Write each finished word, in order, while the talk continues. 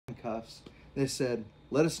handcuffs. They said,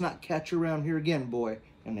 "Let us not catch you around here again, boy."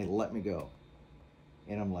 And they let me go.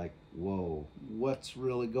 And I'm like, whoa, what's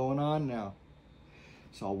really going on now?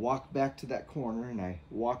 So I walked back to that corner, and I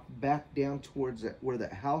walked back down towards where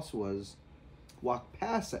that house was, walked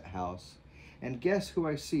past that house, and guess who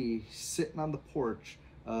I see sitting on the porch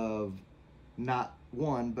of not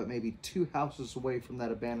one, but maybe 2 houses away from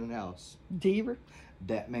that abandoned house? Deaver?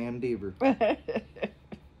 That man Deaver.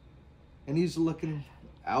 And he's looking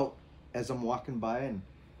out as I'm walking by, and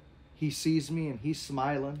he sees me, and he's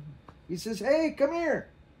smiling. He says, "Hey, come here."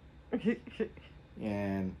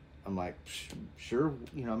 And I'm like, sure.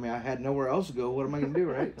 You know, I mean, I had nowhere else to go. What am I going to do,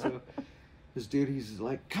 right? So this dude, he's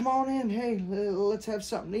like, "Come on in. Hey, let's have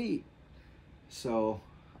something to eat." So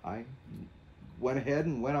I went ahead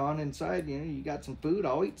and went on inside. You know, you got some food.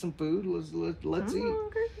 I'll eat some food. Let's eat.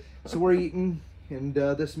 So we're eating. And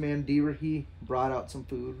this man, Deaver, he brought out some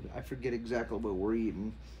food. I forget exactly what we're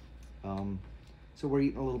eating. So we're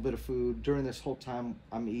eating a little bit of food. During this whole time,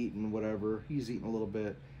 I'm eating whatever. He's eating a little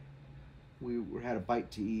bit. We had a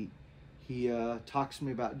bite to eat. He talks to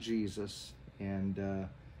me about Jesus. And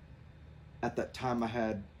at that time, I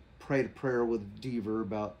had prayed a prayer with Deaver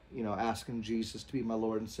about, you know, asking Jesus to be my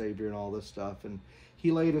Lord and Savior and all this stuff. And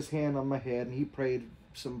he laid his hand on my head, and he prayed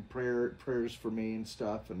some prayers for me and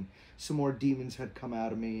stuff. And some more demons had come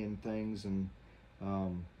out of me and things. And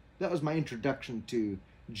that was my introduction to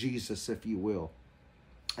Jesus, if you will.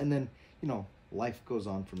 And then, you know, life goes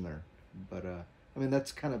on from there. But, I mean,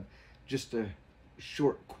 that's kind of just a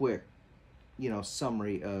short, quick, you know,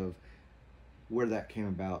 summary of where that came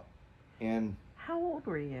about. And how old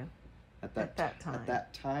were you at that time? At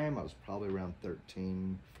that time, I was probably around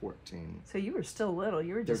 13, 14. So you were still little.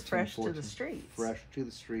 You were just 13, fresh 14, to the streets. Fresh to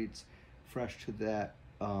the streets, fresh to that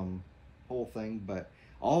whole thing. But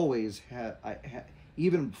always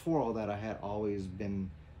even before all that, I had always been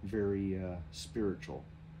very spiritual.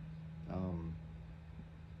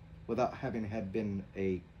 Without having had been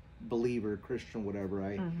a believer, Christian, whatever,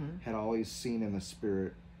 I had always seen in the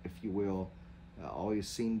spirit, if you will, always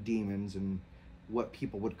seen demons and what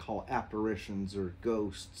people would call apparitions or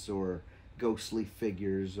ghosts or ghostly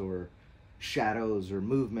figures or shadows or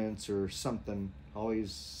movements or something.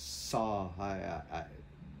 Always saw,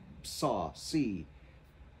 see,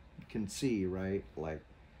 you can see, right? Like,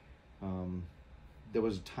 there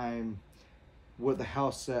was a time where the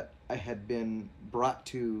house that I had been brought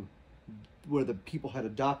to, where the people had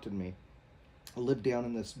adopted me, I lived down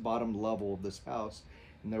in this bottom level of this house,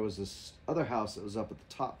 and there was this other house that was up at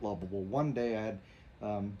the top level. Well, one day I had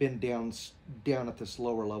been down at this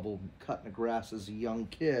lower level cutting the grass as a young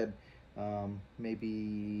kid,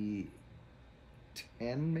 maybe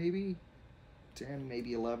 10, maybe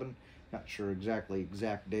 11, not sure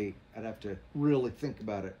exact date. I'd have to really think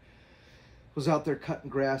about it. Was out there cutting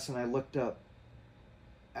grass, and I looked up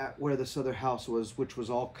at where this other house was, which was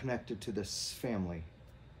all connected to this family.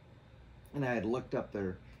 And I had looked up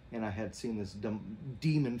there, and I had seen this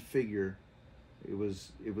demon figure. It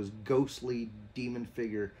was ghostly demon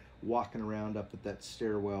figure walking around up at that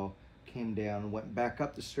stairwell, came down, went back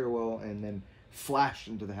up the stairwell, and then flashed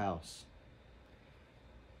into the house.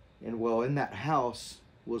 And well, in that house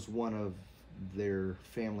was one of their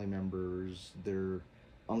family members, their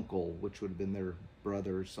uncle, which would have been their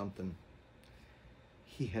brother or something.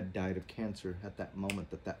 He had died of cancer at that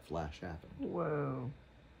moment that flash happened. Whoa.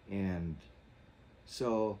 And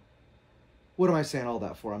so, what am I saying all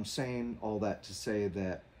that for? I'm saying all that to say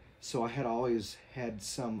that, so I had always had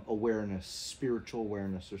some awareness, spiritual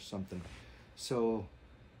awareness or something. So,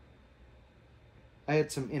 I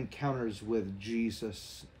had some encounters with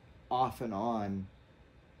Jesus off and on,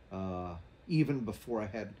 even before I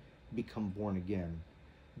had become born again.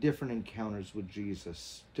 Different encounters with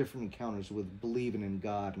Jesus, different encounters with believing in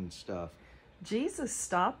God and stuff. Jesus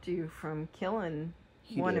stopped you from killing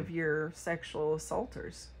one of your sexual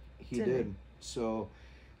assaulters. He did. So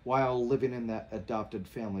while living in that adopted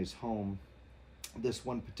family's home, this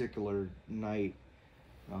one particular night,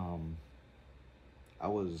 I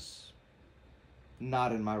was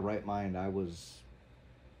not in my right mind. I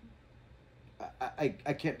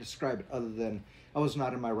can't describe it other than I was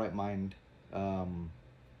not in my right mind.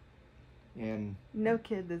 And no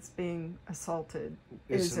kid that's being assaulted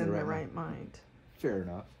is in the right mind. Fair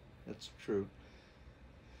enough. That's true.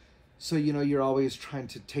 So, you know, you're always trying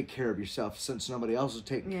to take care of yourself since nobody else is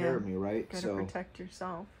taking care of me, right? Gotta protect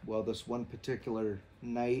yourself. Well, this one particular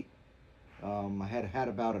night, I had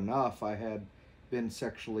about enough. I had been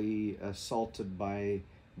sexually assaulted by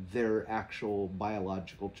their actual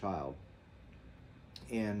biological child.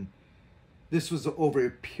 And this was over a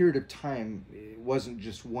period of time. It wasn't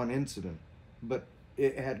just one incident, but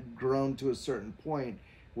it had grown to a certain point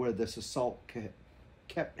where this assault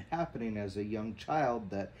kept happening as a young child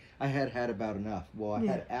that I had about enough. Well, I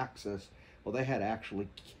had access. Well, they had actually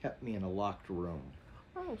kept me in a locked room.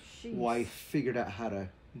 Oh, jeez. Well, I figured out how to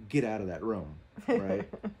get out of that room, right?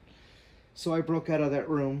 So I broke out of that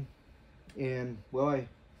room, and, well, I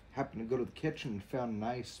happened to go to the kitchen and found a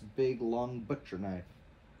nice, big, long butcher knife.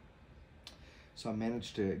 So I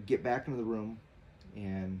managed to get back into the room,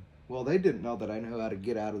 and, well, they didn't know that I knew how to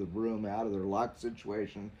get out of the room, out of their locked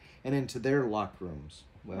situation, and into their locked rooms.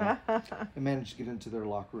 Well, I managed to get into their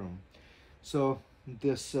locked room. So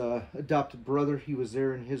this adopted brother, he was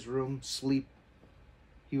there in his room,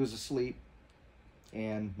 he was asleep,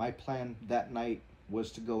 and my plan that night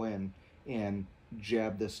was to go in and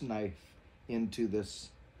jab this knife into this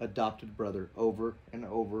adopted brother over and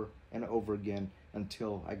over and over again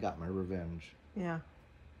until I got my revenge. Yeah.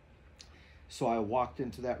 So I walked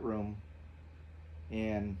into that room,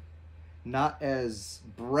 and not as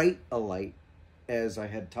bright a light as I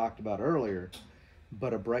had talked about earlier,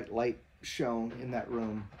 but a bright light shone in that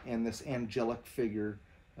room, and this angelic figure,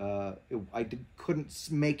 couldn't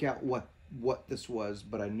make out what this was,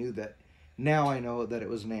 but I knew that, now I know that it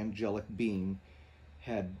was an angelic being,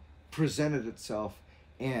 had presented itself,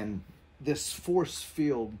 and this force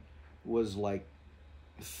field was like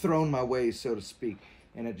thrown my way, so to speak,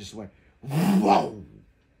 and it just went whoa,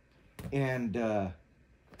 and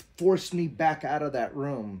forced me back out of that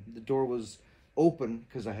room. The door was open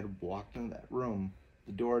because I had walked into that room.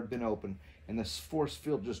 The door had been open, and this force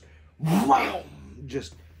field just wow,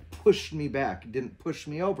 just pushed me back. It didn't push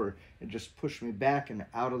me over. It just pushed me back and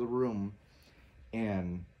out of the room.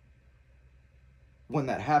 And when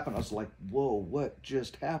that happened, I was like, whoa, what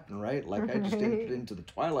just happened, right? Like I just entered into the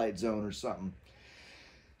Twilight Zone or something.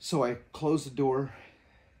 So I closed the door.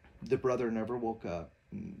 The brother never woke up,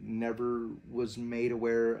 never was made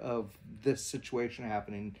aware of this situation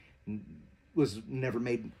happening, was never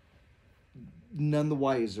made none the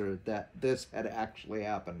wiser that this had actually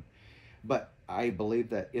happened. But I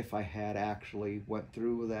believe that if I had actually went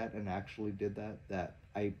through with that and actually did that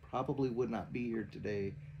I probably would not be here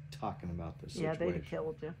today talking about this situation. Yeah, they'd have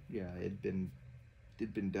killed you. Yeah, it'd been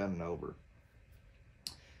done and over.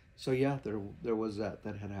 So yeah, there was that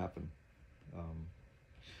had happened.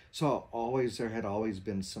 So there had always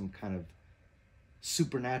been some kind of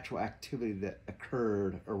supernatural activity that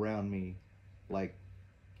occurred around me, like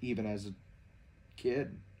even as a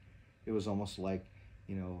kid. It was almost like,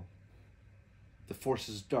 the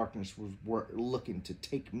forces of darkness were looking to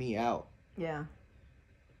take me out. Yeah.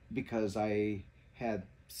 Because I had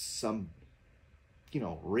some,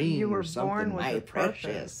 ring or something. My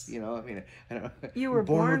precious. I don't know. You were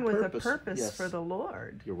born with a purpose for the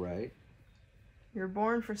Lord. You're right. You're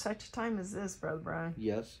born for such a time as this, Brother Brian.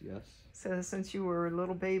 Yes, yes. So since you were a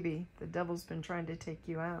little baby, the devil's been trying to take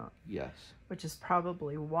you out. Yes. Which is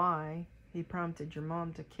probably why he prompted your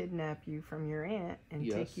mom to kidnap you from your aunt and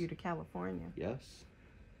take you to California. Yes.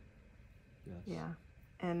 Yes. Yeah.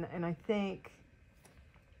 And I think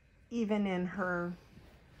even in her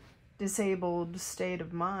disabled state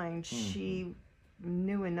of mind, she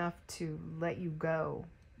knew enough to let you go.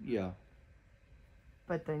 Yeah.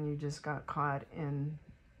 But then you just got caught in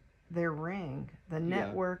their ring. The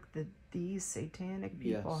network that these satanic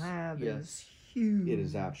people have is huge. It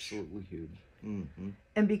is absolutely huge. Mm-hmm.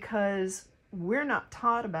 And because we're not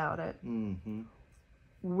taught about it,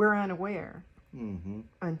 we're unaware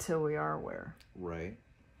until we are aware. Right.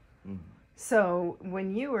 Mm-hmm. So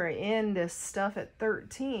when you were in this stuff at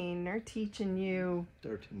 13, they're teaching you...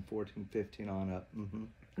 13, 14, 15 on up. Mm-hmm.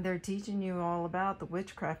 They're teaching you all about the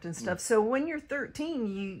witchcraft and stuff. So when you're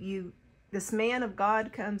 13, this man of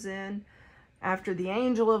God comes in, after the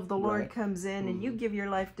angel of the Lord comes in, and you give your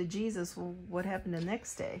life to Jesus. Well, what happened the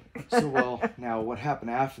next day? So, now what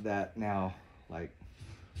happened after that?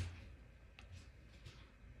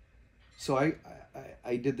 So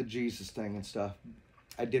I did the Jesus thing and stuff.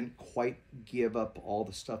 I didn't quite give up all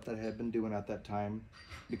the stuff that I had been doing at that time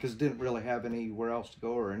because I didn't really have anywhere else to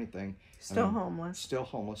go or anything. Still homeless, still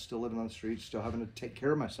living on the streets, still having to take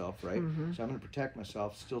care of myself, right? So having to protect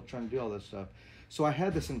myself, still trying to do all this stuff. So I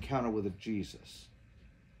had this encounter with a Jesus,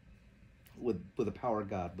 with the power of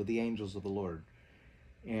God, with the angels of the Lord.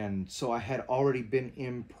 And so I had already been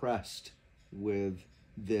impressed with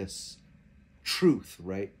this truth,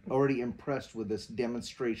 right? Already impressed with this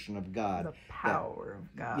demonstration of God. The power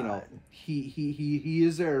of God. He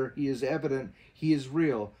is there. He is evident. He is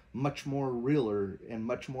real. Much more realer and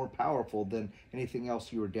much more powerful than anything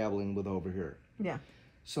else you were dabbling with over here. Yeah.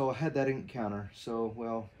 So I had that encounter.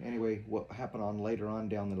 So, anyway, what happened later on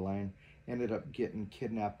down the line, ended up getting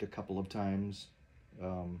kidnapped a couple of times.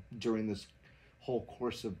 during this whole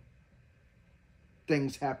course of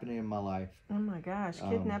things happening in my life. Oh my gosh,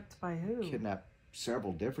 kidnapped by who? Kidnapped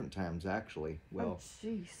several different times, actually. Well, oh,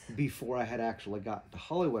 jeez. Before I had actually gotten to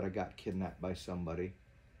Hollywood, I got kidnapped by somebody.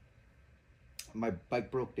 My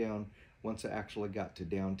bike broke down once I actually got to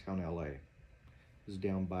downtown LA. It was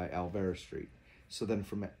down by Alvera Street. So then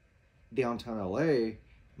from downtown LA,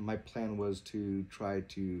 my plan was to try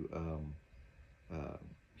to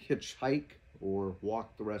hitchhike or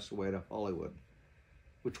walk the rest of the way to Hollywood,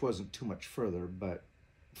 which wasn't too much further, but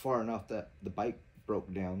far enough that the bike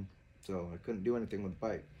broke down, so I couldn't do anything with the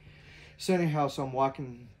bike. So anyhow, so I'm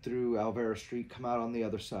walking through Alvera Street, come out on the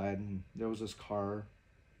other side, and there was this car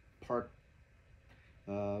parked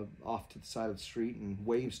off to the side of the street and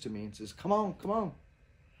waves to me and says, come on, come on.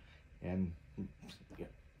 And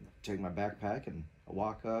take my backpack and I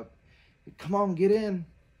walk up, come on, get in.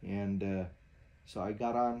 And so I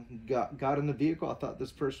got in the vehicle. I thought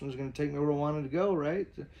this person was going to take me where I wanted to go, right?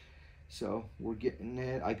 So we're getting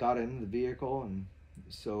it. I got in the vehicle, and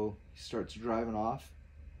so he starts driving off.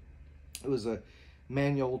 It was a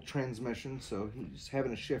manual transmission, so he's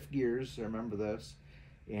having to shift gears. I remember this.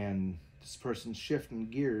 And this person's shifting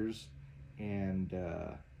gears and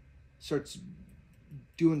starts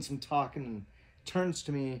doing some talking and turns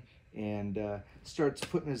to me and starts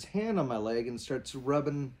putting his hand on my leg and starts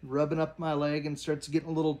rubbing up my leg and starts getting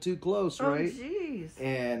a little too close, right? Oh, jeez.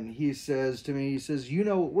 And he says to me, he says, you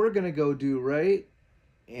know what we're going to go do, right?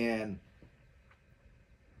 And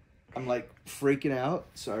I'm like freaking out.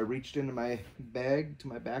 So I reached into my bag, to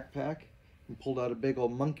my backpack, and pulled out a big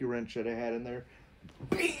old monkey wrench that I had in there.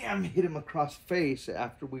 Bam! Hit him across the face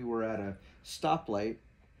after we were at a stoplight,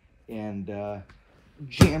 and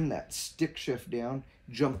jammed that stick shift down,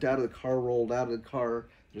 jumped out of the car, rolled out of the car.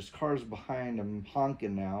 There's cars behind him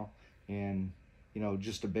honking now, and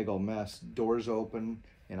just a big old mess. Doors open,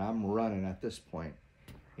 and I'm running at this point.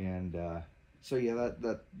 And so yeah,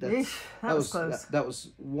 that was close. That was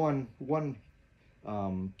one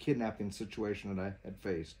kidnapping situation that I had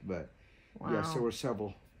faced. But wow. Yes, there were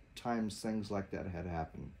several times things like that had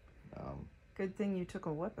happened. Good thing you took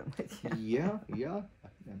a weapon with you. Yeah.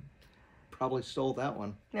 And probably stole that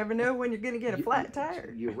one. Never know when you're going to get a flat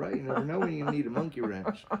tire. You're right. You never know when you need a monkey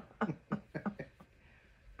wrench.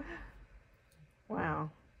 Wow.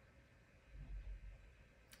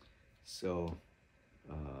 So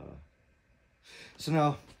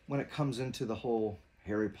now when it comes into the whole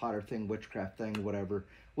Harry Potter thing, witchcraft thing, whatever,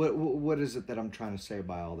 what is it that I'm trying to say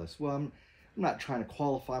by all this? Well, I'm not trying to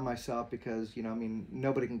qualify myself because,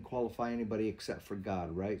 nobody can qualify anybody except for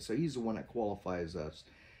God, right? So he's the one that qualifies us.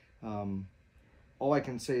 All I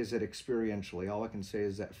can say is that experientially, all I can say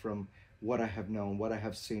is that from what I have known, what I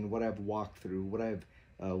have seen, what I've walked through, what I've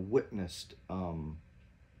witnessed, some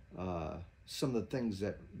of the things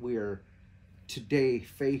that we are today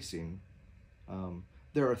facing,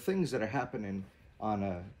 there are things that are happening on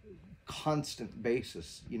a constant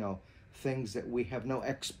basis, things that we have no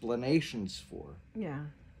explanations for. Yeah.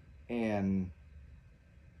 And,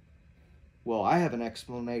 well, I have an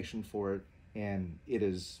explanation for it, and it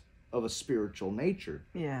is of a spiritual nature.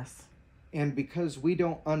 Yes. And because we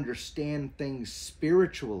don't understand things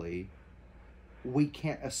spiritually, we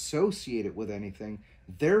can't associate it with anything.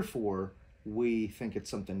 Therefore, we think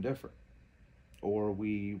it's something different, or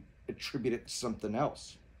we attribute it to something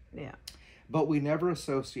else. Yeah. But we never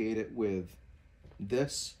associate it with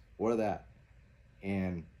this or that.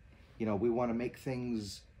 And, we want to make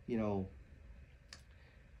things,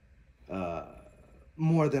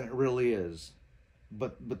 more than it really is.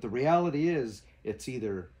 But the reality is, it's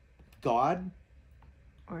either God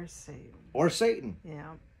or Satan. Or Satan.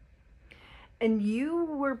 Yeah. And you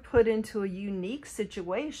were put into a unique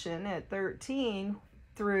situation at 13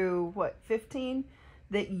 through, 15?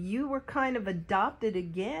 That you were kind of adopted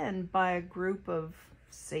again by a group of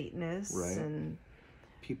Satanists, right, and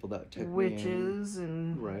people that took witches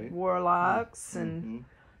and right, warlocks, and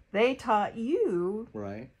they taught you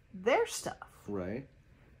right, their stuff. Right.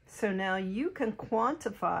 So now you can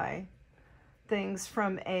quantify things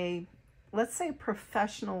from a, let's say,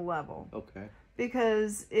 professional level. Okay.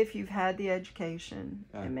 Because if you've had the education,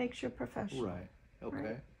 it makes you professional. Right. Okay.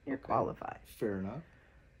 Right? You're qualified. Fair enough.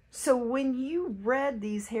 So when you read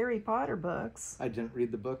these Harry Potter books, I didn't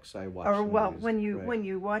read the books. I watched. Or the well, movies. when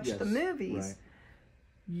you watched the movies, right,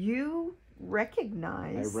 you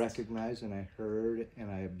recognized. I recognized, and I heard,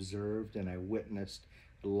 and I observed, and I witnessed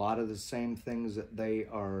a lot of the same things that they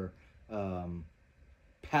are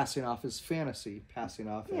passing off as fantasy, passing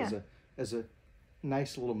off as a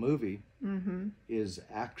nice little movie, is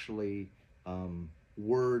actually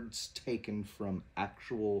words taken from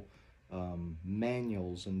actual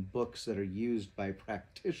manuals and books that are used by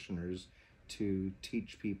practitioners to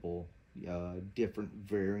teach people different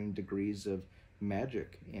varying degrees of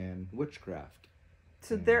magic and witchcraft.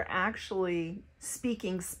 So they're actually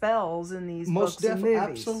speaking spells in these books and movies.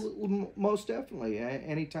 Absolutely, most definitely.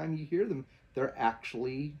 Anytime you hear them, they're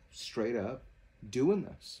actually straight up doing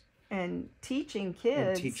this. And teaching kids.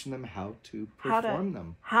 And teaching them how to perform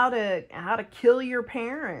them. How to kill your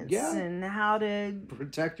parents. Yeah. And how to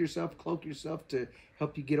protect yourself, cloak yourself to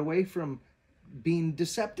help you get away from being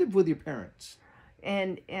deceptive with your parents.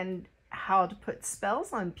 And how to put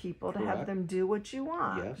spells on people. Correct. To have them do what you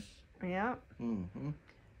want. Yes. Yeah. Mm-hmm.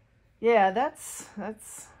 Yeah, that's what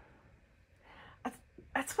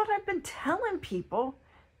I've been telling people,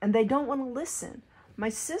 and they don't want to listen. My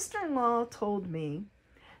sister-in-law told me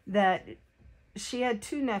that she had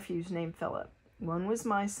 2 nephews named Philip. One was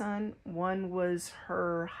my son, one was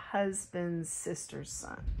her husband's sister's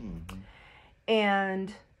son. Mm-hmm.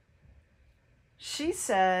 And she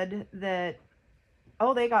said that,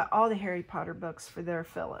 oh, they got all the Harry Potter books for their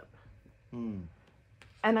Philip. Mm.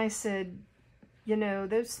 And I said, you know,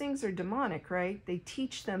 those things are demonic, right? They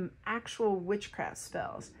teach them actual witchcraft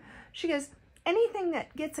spells. She goes, anything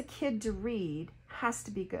that gets a kid to read has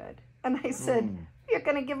to be good. And I said, you're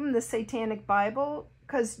going to give them the Satanic Bible?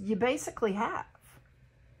 Because you basically have.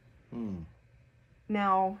 Mm.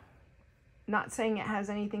 Now, not saying it has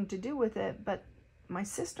anything to do with it, but my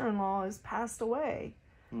sister-in-law has passed away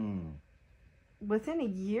within a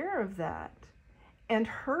year of that. And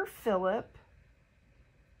her Philip,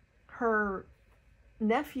 her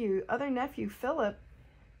other nephew Philip,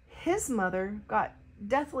 his mother got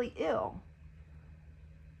deathly ill.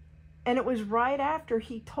 And it was right after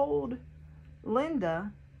he told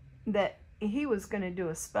Linda that he was going to do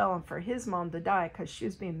a spell for his mom to die because she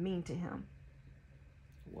was being mean to him.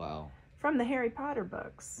 Wow. From the Harry Potter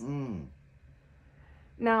books. Mm.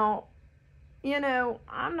 Now, you know,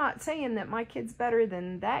 I'm not saying that my kid's better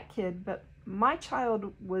than that kid, but my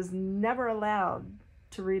child was never allowed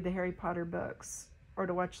to read the Harry Potter books or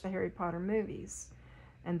to watch the Harry Potter movies.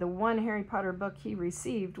 And the one Harry Potter book he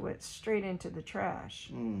received went straight into the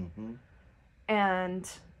trash. Mm-hmm. And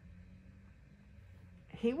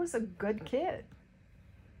he was a good kid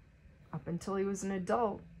up until he was an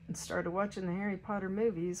adult and started watching the Harry Potter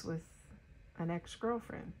movies with an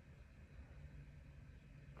ex-girlfriend.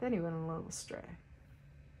 Then he went a little astray.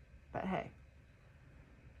 But hey,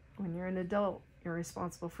 when you're an adult, you're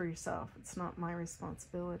responsible for yourself. It's not my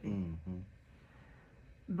responsibility. Mm-hmm.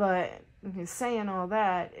 But saying all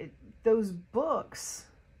that, those books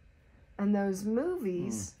and those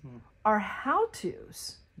movies are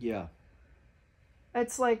how-tos. Yeah.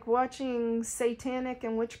 It's like watching satanic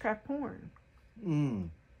and witchcraft porn. Mm.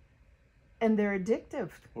 And they're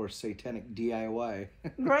addictive. Or satanic DIY.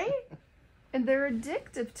 Right? And they're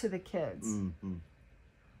addictive to the kids. Mm-hmm.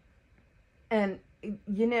 And,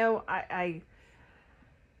 you know, I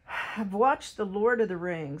have watched The Lord of the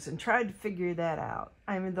Rings and tried to figure that out.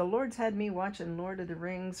 I mean, the Lord's had me watching Lord of the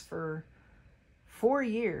Rings for 4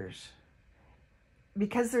 years.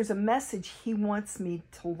 Because there's a message he wants me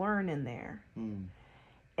to learn in there. Mm.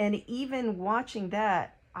 And even watching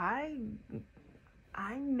that, I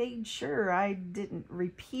made sure I didn't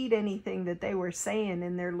repeat anything that they were saying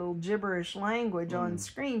in their little gibberish language on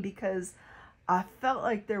screen, because I felt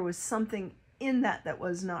like there was something in that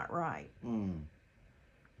was not right. Mm.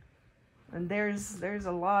 And there's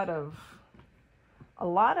a lot of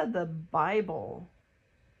the Bible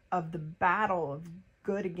of the battle of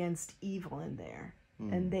good against evil in there.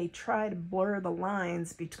 And they try to blur the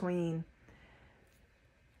lines between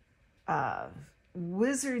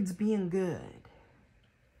wizards being good.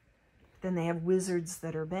 Then they have wizards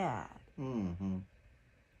that are bad. Mm-hmm.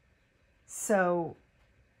 So,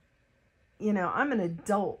 you know, I'm an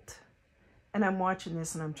adult and I'm watching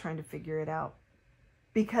this and I'm trying to figure it out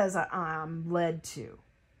because I'm led to.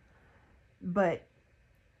 But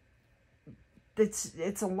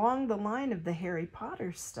it's along the line of the Harry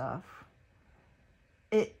Potter stuff.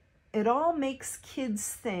 It all makes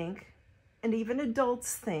kids think, and even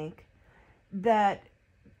adults think, that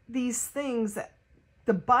these things that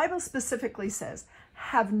the Bible specifically says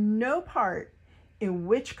have no part in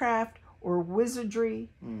witchcraft or wizardry,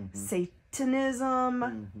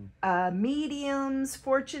 Satanism, mediums,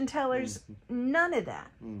 fortune tellers, none of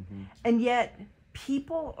that. And yet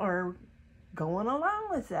people are going along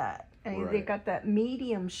with that. And they got that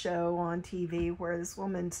medium show on TV where this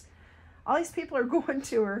woman's, all these people are going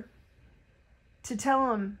to her to tell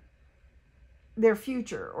them their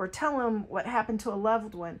future or tell them what happened to a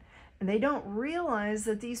loved one. And they don't realize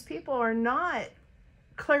that these people are not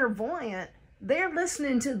clairvoyant. they're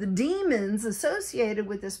listening to the demons associated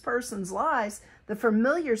with this person's lives, the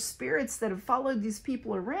familiar spirits that have followed these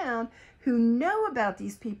people around, who know about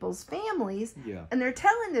these people's families, Yeah. and they're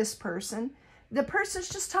telling this person, the person's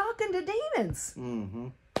just talking to demons. Mm-hmm.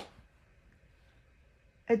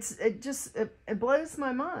 It blows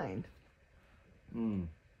my mind. Mm.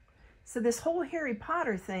 So this whole Harry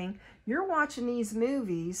Potter thing, you're watching these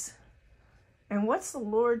movies, and what's the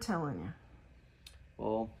Lord telling you?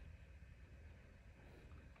 Well,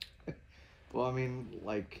 I mean,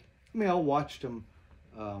 I watched them,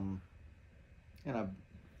 and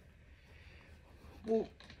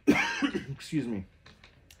excuse me.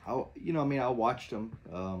 I watched them.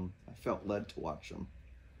 I felt led to watch them.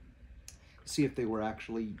 See if they were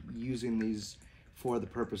actually using these for the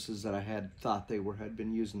purposes that I had thought they had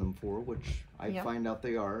been using them for, which I find out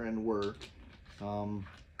they are and were. Well,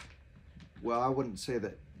 I wouldn't say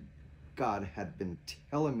that God had been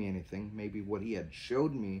telling me anything. Maybe what he had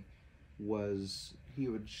showed me was he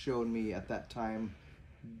had shown me at that time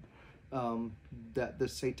that the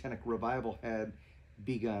satanic revival had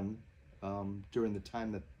begun during the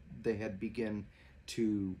time that they had begun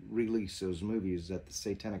to release those movies, that the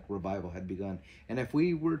satanic revival had begun. And if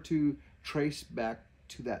we were to trace back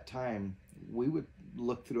to that time, we would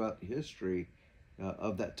look throughout history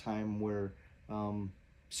of that time where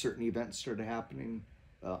certain events started happening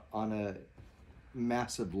on a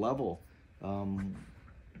massive level,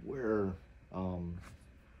 where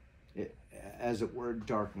as it were,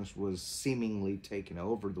 darkness was seemingly taking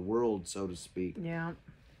over the world, so to speak. Yeah.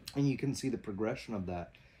 And you can see the progression of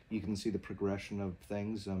that. You can see the progression of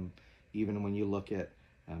things. Even when you look at,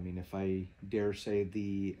 if I dare say,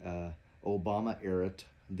 the Obama era,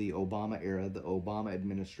 the Obama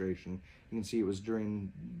administration, you can see it was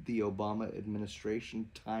during the Obama administration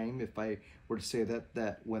time, if I were to say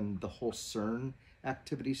that when the whole CERN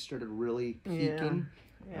activity started really peaking.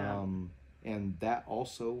 Yeah. And that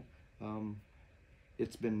also,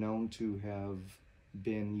 it's been known to have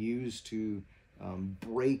been used to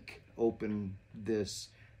break open this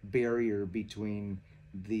barrier between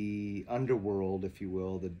the underworld, if you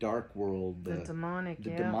will, the dark world, the demonic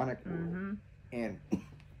world, mm-hmm. and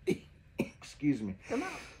excuse me, Come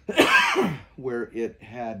on. where it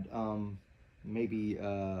had maybe,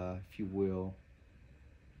 if you will,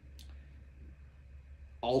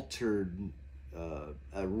 altered a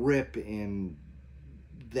rip in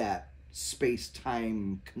that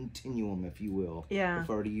space-time continuum, if you will. Yeah. If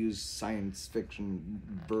I were to use science fiction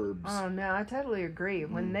verbs. Oh, no, I totally agree.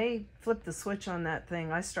 When they flipped the switch on that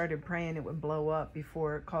thing, I started praying it would blow up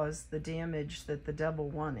before it caused the damage that the devil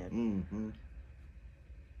wanted. Mm-hmm.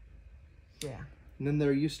 Yeah. And then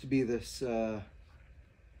there used to be this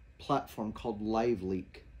platform called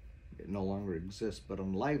LiveLeak. It no longer exists, but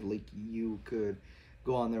on LiveLeak you could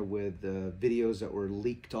go on there with videos that were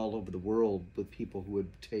leaked all over the world with people who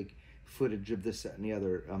would take footage of this, that, and the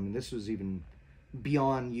other. I mean, this was even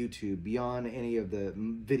beyond YouTube, beyond any of the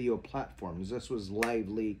video platforms. This was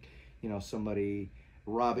LiveLeak. Somebody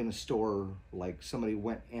robbing a store, like somebody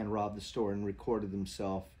went and robbed the store and recorded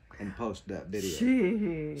themselves and posted that video.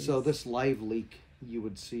 Jeez. So this LiveLeak, you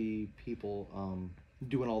would see people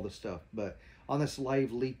doing all this stuff. But on this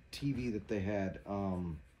LiveLeak TV that they had,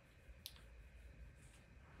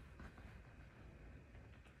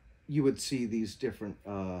 you would see these different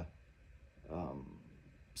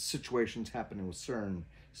situations happening with CERN.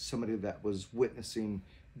 Somebody that was witnessing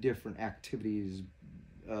different activities,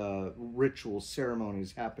 ritual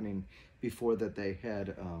ceremonies happening before that they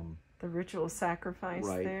had... the ritual sacrifice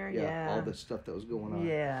there, yeah. All the stuff that was going on.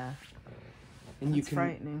 Yeah. And That's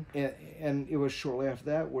frightening. And it was shortly after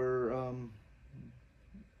that where... I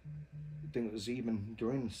think it was even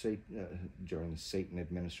during the Satan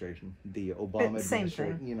administration, the Obama Same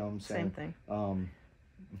administration. thing. You know what I'm saying? Same thing.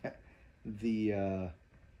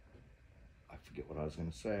 I forget what I was going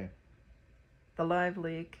to say. The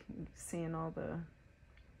LiveLeak, seeing all the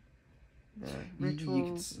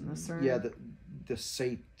rituals and the CERN. Yeah, the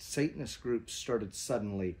Satanist groups started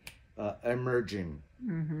suddenly emerging,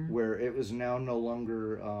 where it was now no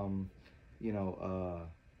longer,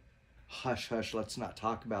 hush, hush, let's not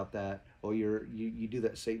talk about that. Oh, you do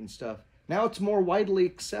that Satan stuff. Now it's more widely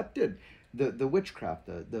accepted. The witchcraft,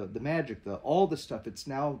 the magic, all the stuff. It's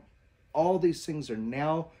now, all these things are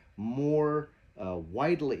now more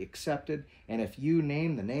widely accepted. And if you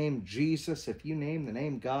name the name Jesus, if you name the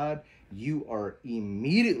name God, you are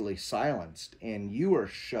immediately silenced and you are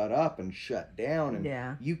shut up and shut down,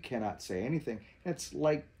 and you cannot say anything. It's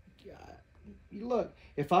like, look,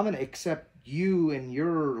 if I'm going to accept you and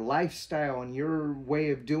your lifestyle and your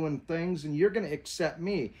way of doing things, and you're going to accept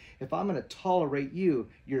me. If I'm going to tolerate you,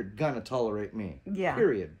 you're going to tolerate me. Yeah.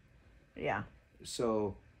 Period. Yeah.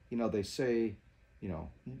 So, they say,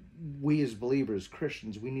 we as believers,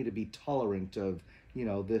 Christians, we need to be tolerant of,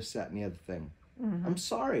 this, that, and the other thing. Mm-hmm. I'm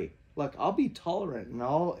sorry. Look, I'll be tolerant and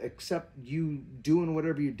I'll accept you doing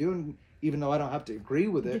whatever you're doing, even though I don't have to agree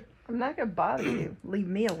with it. I'm not going to bother you. Leave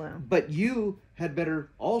me alone. But you had better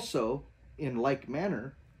also, in like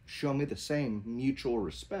manner, show me the same mutual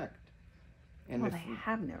respect. And they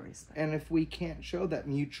have no respect. And if we can't show that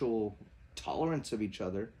mutual tolerance of each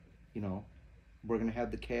other, we're going to have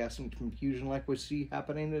the chaos and confusion like we see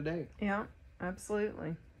happening today. Yeah,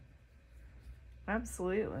 absolutely.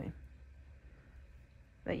 Absolutely.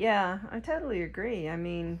 But yeah, I totally agree. I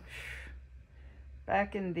mean,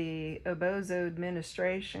 back in the Obozo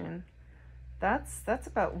administration, that's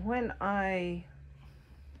about when I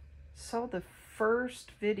saw the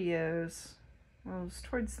first videos. Well, it was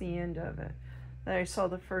towards the end of it that I saw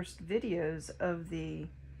the first videos of the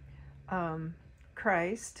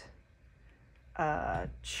Christ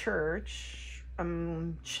church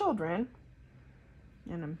children,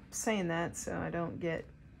 and I'm saying that so I don't get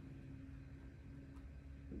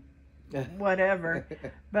whatever,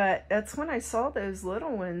 but that's when I saw those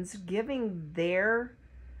little ones giving their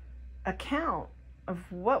account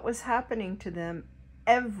of what was happening to them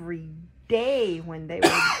every day when they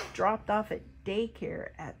were dropped off at daycare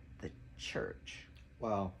at the church.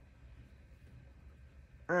 Wow.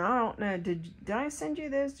 And I don't know, did I send you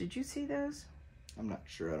those? Did you see those? I'm not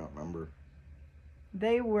sure. I don't remember.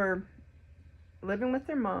 They were living with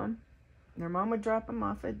their mom. Their mom would drop them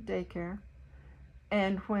off at daycare.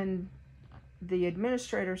 And when the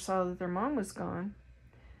administrator saw that their mom was gone,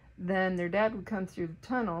 then their dad would come through the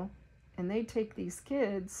tunnel, and they'd take these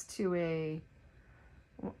kids to a,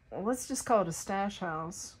 let's just call it a stash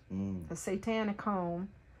house, a satanic home,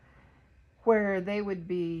 where they would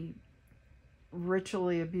be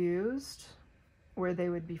ritually abused, where they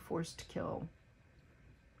would be forced to kill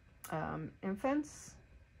infants,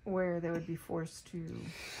 where they would be forced to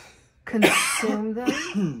consume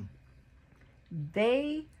them.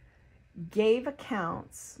 They gave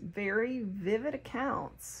accounts, very vivid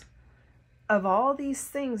accounts, of all these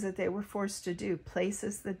things that they were forced to do,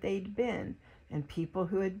 places that they'd been, and people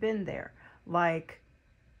who had been there, like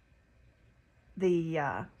the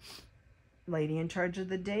lady in charge of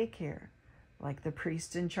the daycare, like the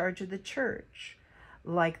priest in charge of the church,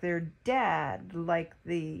 like their dad, like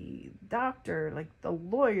the doctor, like the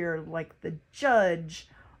lawyer, like the judge.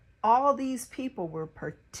 All these people were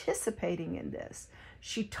participating in this.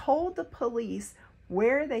 She told the police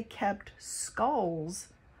where they kept skulls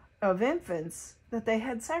of infants that they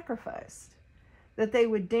had sacrificed, that they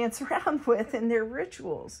would dance around with in their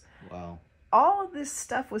rituals. Wow. All of this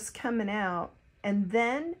stuff was coming out, and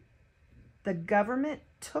then the government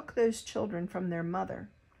took those children from their mother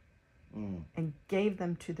and gave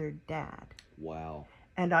them to their dad. Wow.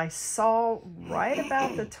 And I saw right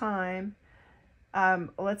about the time,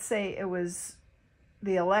 let's say it was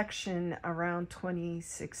the election around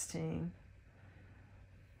 2016,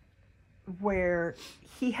 where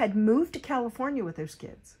he had moved to California with those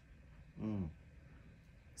kids.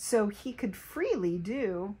 So he could freely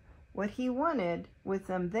do what he wanted with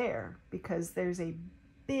them there, because there's a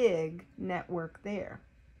big network there.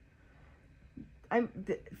 I'm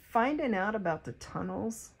finding out about the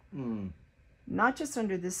tunnels, not just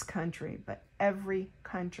under this country, but every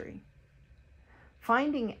country.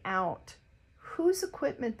 Finding out whose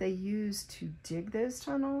equipment they use to dig those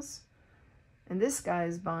tunnels. And this guy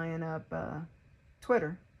is buying up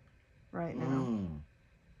Twitter right now.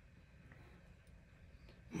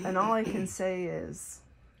 And all I can say is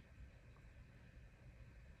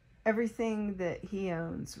everything that he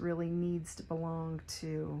owns really needs to belong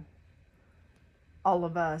to all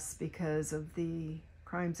of us because of the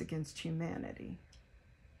crimes against humanity.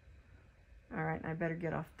 All right, I better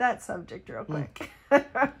get off that subject real quick.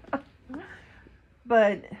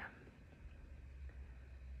 But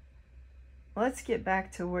let's get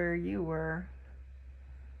back to where you were.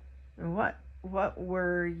 What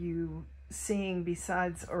were you seeing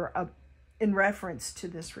besides, or in reference to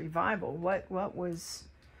this revival? What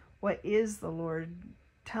is the Lord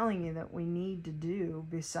telling you that we need to do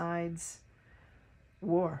besides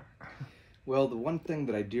war? Well, the one thing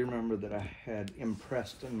that I do remember that I had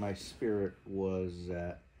impressed in my spirit was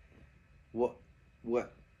that what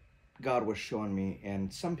God was showing me,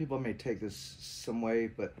 and some people may take this some way,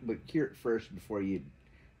 but hear it first before you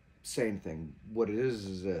say anything. What it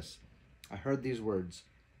is this. I heard these words: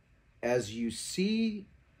 as you see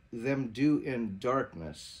them do in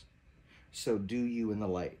darkness, so do you in the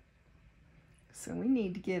light. So we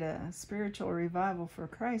need to get a spiritual revival for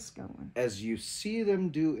Christ going. As you see them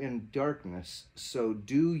do in darkness, so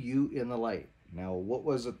do you in the light. Now, what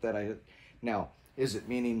was it that now, is it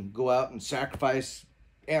meaning go out and sacrifice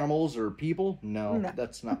animals or people? No.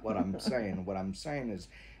 That's not what I'm saying. What I'm saying is,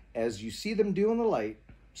 as you see them do in the light,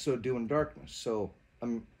 so do in darkness. So,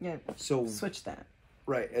 so switch that.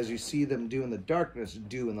 Right. As you see them do in the darkness,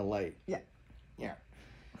 do in the light. Yeah. Yeah.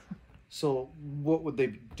 So what would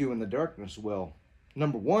they do in the darkness? Well,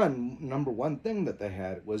 number one thing that they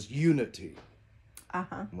had was unity.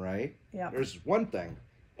 Uh-huh. Right? Yeah. There's one thing.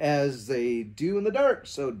 As they do in the dark,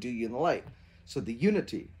 so do you in the light. So the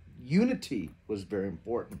unity was very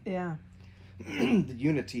important. Yeah. The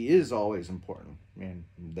unity is always important. And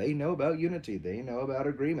they know about unity. They know about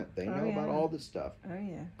agreement. They know about all this stuff. Oh,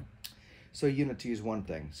 yeah. So unity is one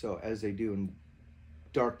thing. So as they do in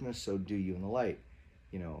darkness, so do you in the light.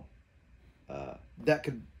 You know, that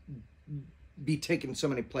could be taken so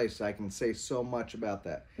many places. I can say so much about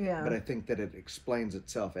that. Yeah. But I think that it explains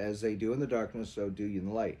itself. As they do in the darkness, so do you in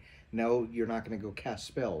the light. No, you're not going to go cast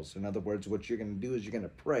spells. In other words, what you're going to do is you're going to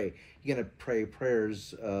pray. You're going to pray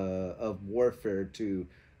prayers of warfare to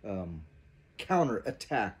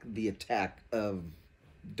counterattack the attack of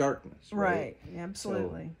darkness. Right.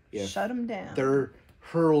 Absolutely. So shut them down. They're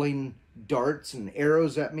hurling darts and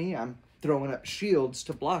arrows at me. I'm throwing up shields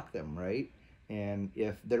to block them, right? And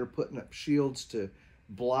if they're putting up shields to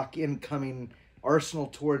block incoming arsenal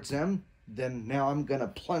towards them, then now I'm going to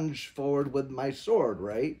plunge forward with my sword,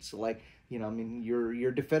 right? So like, you know, I mean,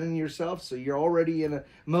 you're defending yourself, so you're already in a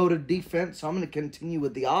mode of defense. So I'm going to continue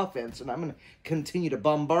with the offense, and I'm going to continue to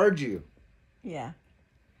bombard you. Yeah.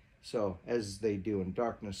 So as they do in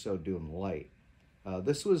darkness, so do in the light.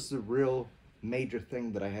 This was the real major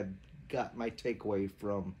thing that I had got my takeaway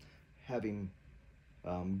from having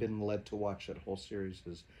been led to watch that whole series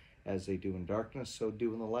is as they do in darkness, so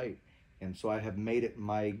do in the light. And so I have made it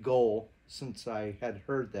my goal, since I had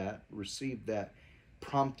heard that, received that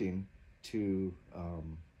prompting to,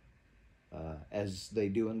 as they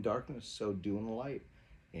do in darkness, so do in the light.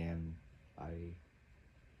 And I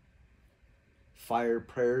fire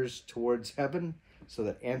prayers towards heaven so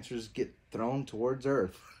that answers get thrown towards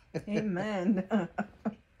earth. Amen.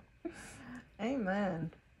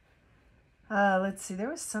 Amen. Let's see. There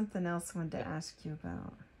was something else I wanted to ask you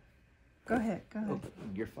about. Go ahead. Oh,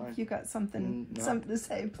 you're fine. If you got something No. to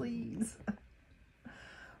say, please.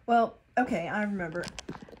 Well, okay, I remember.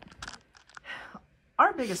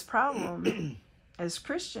 Our biggest problem as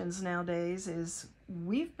Christians nowadays is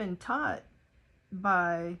we've been taught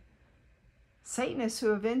by Satanists who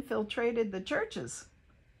have infiltrated the churches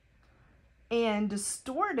and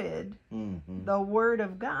distorted the Word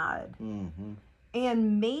of God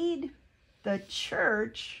and made the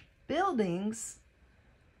church buildings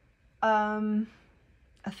a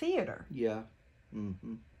theater. Yeah.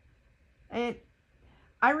 And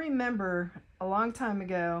I remember a long time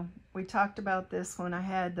ago, we talked about this when I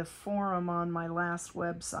had the forum on my last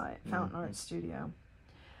website, Fountain Art Studio,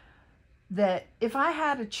 that if I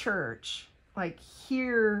had a church, like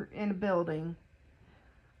here in a building,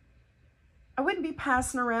 I wouldn't be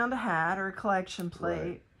passing around a hat or a collection plate.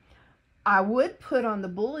 Right. I would put on the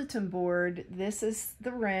bulletin board, this is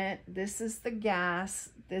the rent, this is the gas,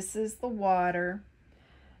 this is the water,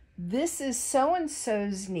 this is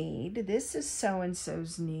so-and-so's need, this is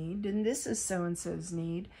so-and-so's need, and this is so-and-so's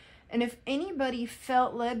need. And if anybody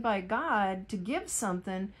felt led by God to give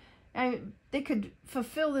something, they could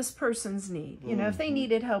fulfill this person's need. You know, if they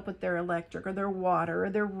needed help with their electric or their water or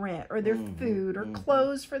their rent or their food or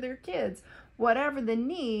clothes for their kids, whatever the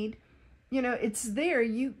need, you know, it's there.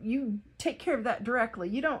 You take care of that directly.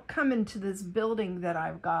 You don't come into this building that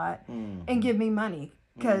I've got and give me money,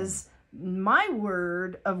 because my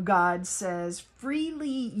word of God says, freely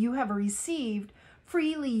you have received,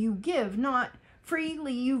 freely you give, not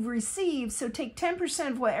freely you've received. So take 10%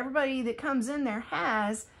 of what everybody that comes in there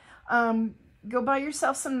has. Go buy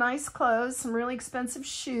yourself some nice clothes, some really expensive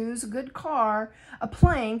shoes, a good car, a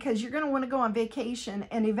plane, because you're going to want to go on vacation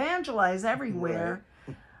and evangelize everywhere.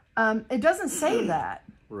 Right. It doesn't say that.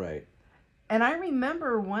 Right. And I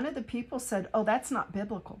remember one of the people said, oh, that's not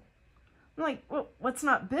biblical. I'm like, well, what's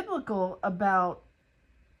not biblical about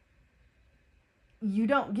you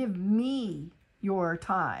don't give me your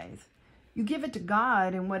tithe? You give it to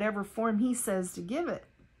God in whatever form he says to give it.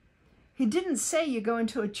 He didn't say you go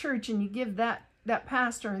into a church and you give that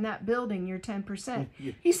pastor in that building your 10%.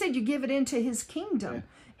 He said you give it into his kingdom,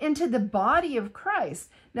 into the body of Christ.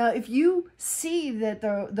 Now, if you see that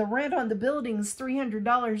the rent on the building is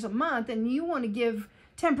 $300 a month and you want to give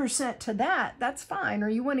 10% to that, that's fine. Or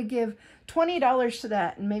you want to give $20 to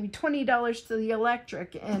that, and maybe $20 to the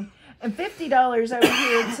electric, and $50 over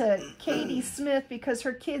here to Katie Smith because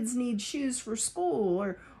her kids need shoes for school,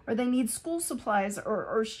 or they need school supplies,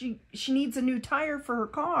 or she needs a new tire for her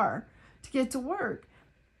car to get to work.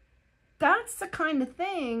 That's the kind of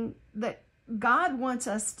thing that God wants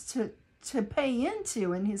us to pay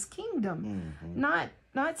into in his kingdom.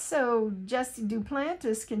 Not so Jesse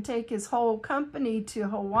Duplantis can take his whole company to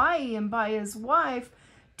Hawaii and buy his wife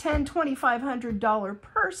 $10, $2,500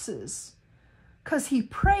 purses because he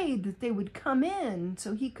prayed that they would come in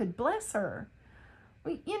so he could bless her.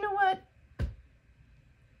 Well, you know what?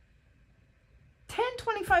 $10,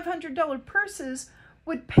 $2,500 purses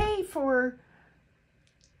would pay for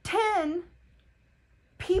 10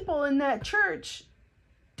 people in that church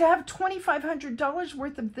to have $2,500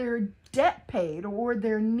 worth of their debt paid or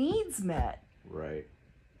their needs met. Right.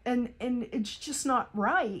 And it's just not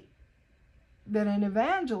right that an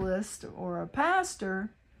evangelist or a pastor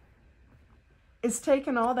is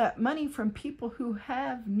taking all that money from people who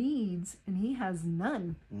have needs and he has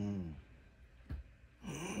none.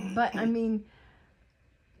 But I mean,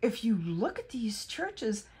 if you look at these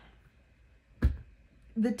churches,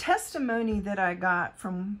 the testimony that I got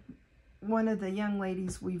from one of the young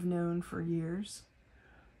ladies we've known for years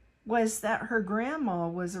was that her grandma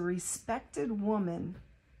was a respected woman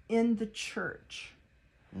in the church.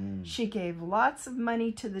 She gave lots of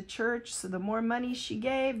money to the church, so the more money she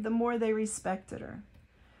gave, the more they respected her.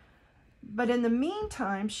 But in the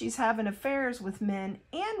meantime, she's having affairs with men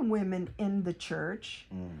and women in the church,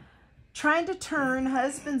 trying to turn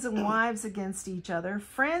husbands and wives against each other,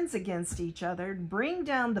 friends against each other, bring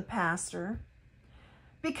down the pastor,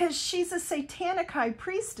 because she's a satanic high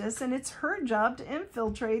priestess and it's her job to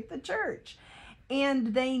infiltrate the church. And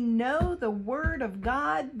they know the word of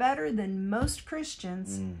God better than most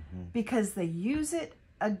Christians because they use it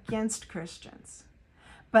against Christians.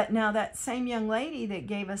 But now that same young lady that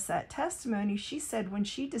gave us that testimony, she said when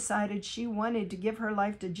she decided she wanted to give her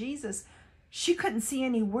life to Jesus, she couldn't see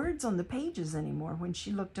any words on the pages anymore when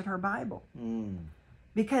she looked at her Bible.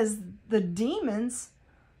 Because the demons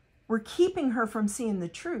were keeping her from seeing the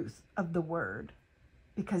truth of the word,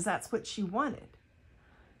 because that's what she wanted.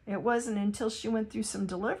 It wasn't until she went through some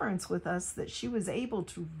deliverance with us that she was able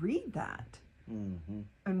to read that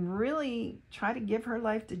and really try to give her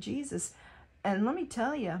life to Jesus. And let me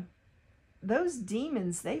tell you, those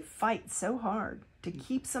demons, they fight so hard to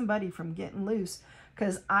keep somebody from getting loose.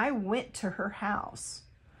 Because I went to her house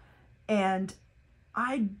and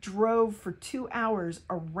I drove for 2 hours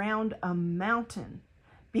around a mountain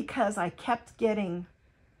because I kept getting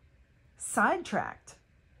sidetracked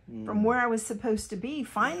from where I was supposed to be.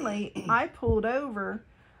 Finally, I pulled over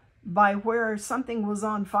by where something was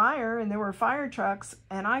on fire and there were fire trucks,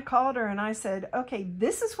 and I called her and I said, okay,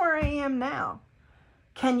 this is where I am now.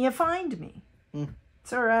 Can you find me?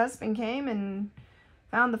 So her husband came and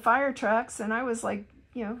found the fire trucks, and I was like,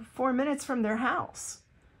 4 minutes from their house.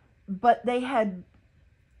 But they had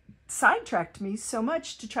sidetracked me so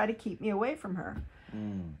much to try to keep me away from her.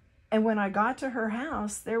 And when I got to her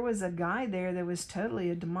house, there was a guy there that was totally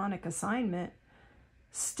a demonic assignment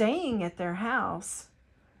staying at their house.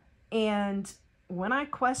 And when I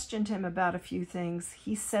questioned him about a few things,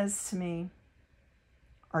 he says to me,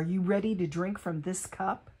 "Are you ready to drink from this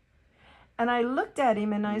cup?" And I looked at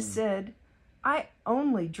him and I said, "I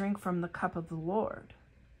only drink from the cup of the Lord.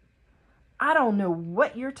 I don't know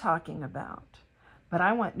what you're talking about, but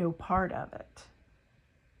I want no part of it.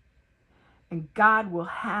 And God will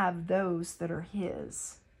have those that are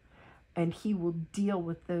his, and he will deal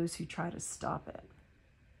with those who try to stop it."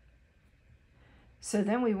 So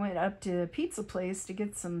then we went up to a pizza place to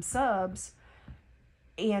get some subs,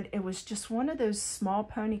 and it was just one of those small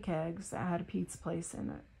pony kegs that had a pizza place in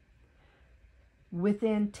it.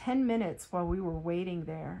 Within 10 minutes while we were waiting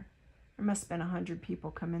there must have been 100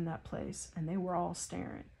 people come in that place, and they were all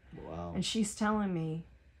staring. Wow. And she's telling me,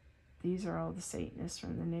 these are all the Satanists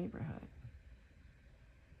from the neighborhood.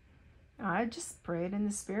 I just prayed in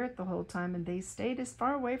the spirit the whole time, and they stayed as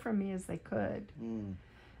far away from me as they could. And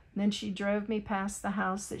then she drove me past the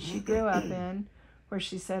house that she grew up in, where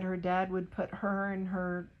she said her dad would put her and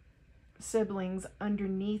her siblings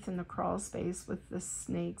underneath in the crawl space with the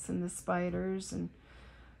snakes and the spiders and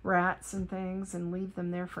rats and things, and leave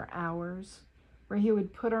them there for hours, where he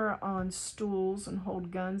would put her on stools and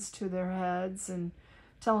hold guns to their heads and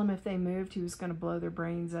tell them if they moved he was going to blow their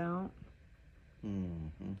brains out.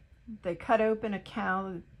 They cut open a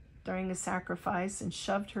cow during a sacrifice and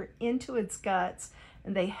shoved her into its guts,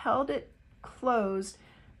 and they held it closed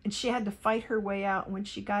And she had to fight her way out. When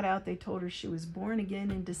she got out, they told her she was born again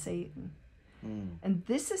into Satan. And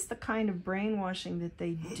this is the kind of brainwashing that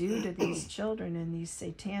they do to these children in these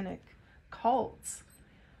satanic cults.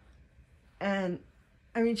 And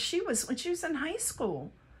I mean, when she was in high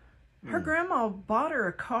school, her grandma bought her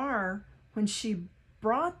a car when she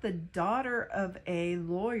brought the daughter of a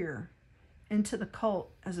lawyer into the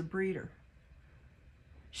cult as a breeder.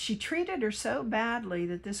 She treated her so badly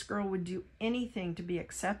that this girl would do anything to be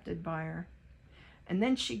accepted by her. And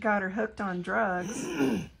then she got her hooked on drugs,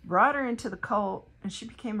 brought her into the cult, and she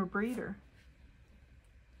became a breeder.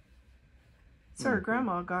 So her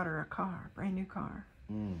grandma got her a car, a brand new car.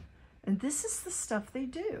 And this is the stuff they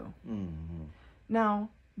do. Now,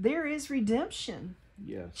 there is redemption.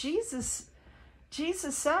 Yes.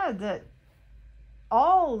 Jesus said that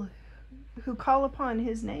all who call upon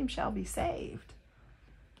his name shall be saved.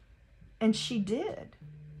 And she did.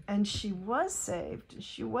 And she was saved.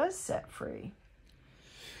 She was set free.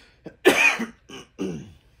 The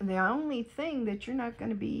only thing that you're not going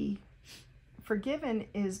to be forgiven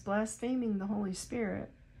is blaspheming the Holy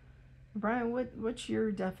Spirit. Brian, what's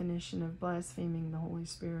your definition of blaspheming the Holy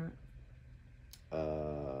Spirit?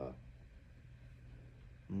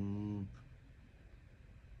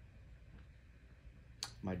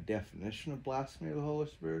 My definition of blasphemy of the Holy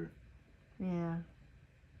Spirit? Yeah.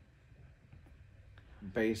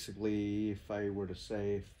 Basically, if I were to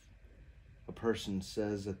say, if a person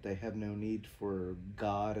says that they have no need for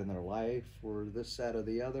God in their life or this, that, or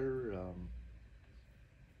the other,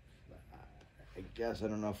 I guess I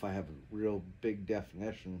don't know if I have a real big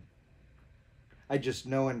definition. I just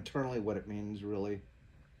know internally what it means, really.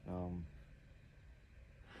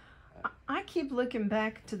 I keep looking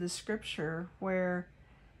back to the scripture where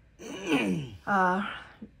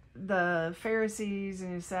the Pharisees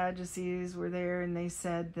and the Sadducees were there, and they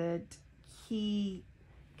said that he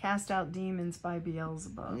cast out demons by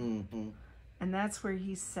Beelzebub. And that's where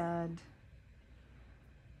he said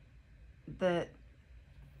that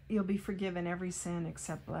you'll be forgiven every sin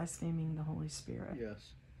except blaspheming the Holy Spirit. Yes.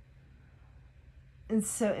 And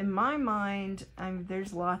so in my mind,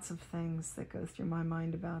 there's lots of things that go through my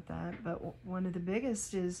mind about that, but one of the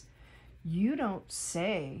biggest is you don't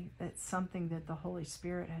say that something that the Holy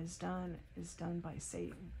Spirit has done is done by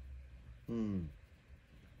Satan.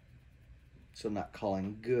 So not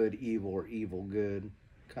calling good evil or evil good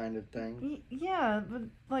kind of thing? Yeah, but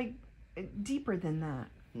like deeper than that.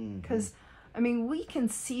 Because, I mean, we can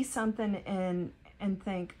see something and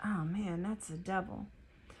think, oh man, that's the devil.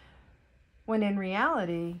 When in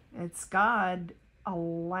reality, it's God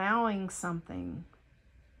allowing something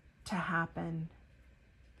to happen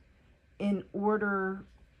in order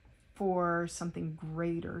for something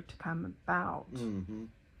greater to come about.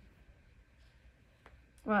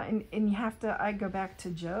 Well, and you have to, I go back to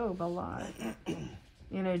Job a lot.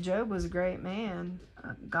 You know, Job was a great man,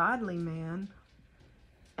 a godly man.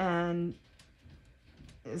 And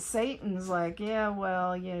Satan's like, yeah,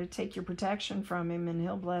 well, you know, take your protection from him and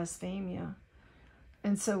he'll blaspheme you.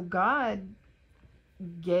 And so God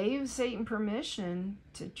gave Satan permission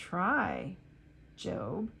to try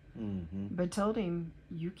Job, but told him,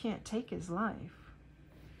 you can't take his life.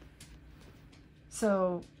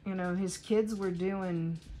 So, you know, his kids were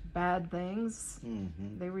doing bad things.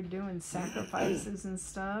 They were doing sacrifices and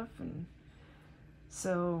stuff. And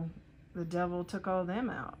so the devil took all them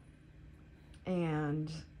out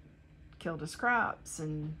and killed his crops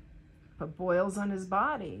and put boils on his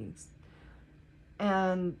body.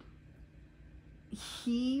 And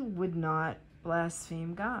he would not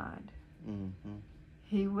blaspheme God.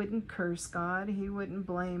 He wouldn't curse God. He wouldn't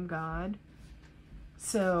blame God.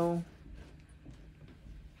 So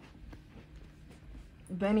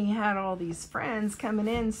then he had all these friends coming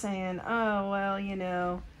in saying, oh, well, you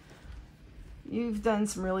know, you've done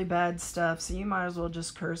some really bad stuff, so you might as well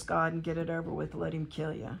just curse God and get it over with, let him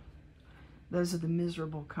kill you. Those are the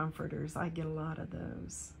miserable comforters. I get a lot of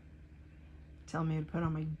those. Tell me to put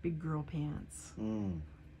on my big girl pants.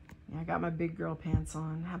 Yeah, I got my big girl pants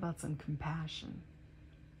on. How about some compassion?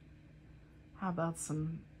 How about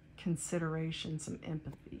some consideration, some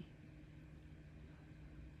empathy?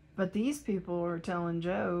 But these people are telling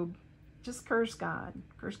Job, just curse God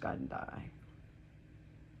and die.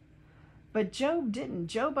 But Job didn't.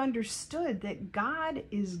 Job understood that God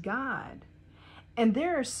is God. And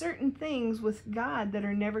there are certain things with God that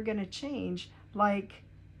are never going to change, like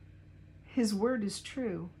his word is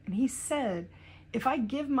true. And he said, if I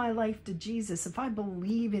give my life to Jesus, if I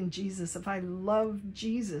believe in Jesus, if I love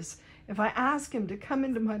Jesus, if I ask him to come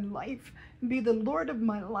into my life and be the Lord of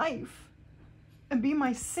my life and be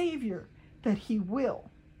my Savior, that he will.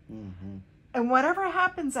 And whatever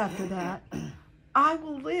happens after that, I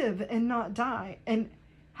will live and not die. And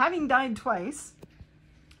having died twice,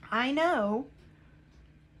 I know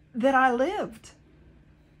that I lived.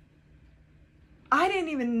 I didn't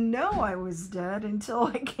even know I was dead until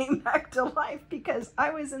I came back to life, because I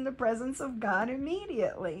was in the presence of God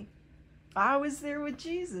immediately. I was there with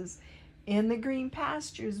Jesus in the green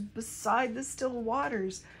pastures beside the still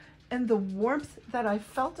waters. And the warmth that I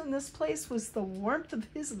felt in this place was the warmth of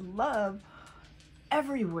his love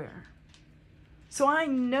everywhere. So I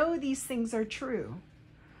know these things are true.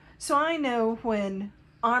 So I know when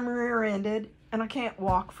I'm rear-ended and I can't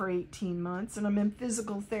walk for 18 months and I'm in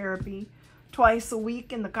physical therapy twice a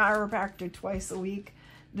week and the chiropractor twice a week,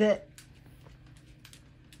 that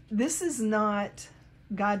this is not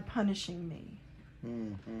God punishing me.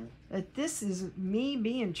 Mm-hmm. That this is me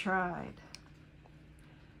being tried.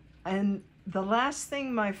 And the last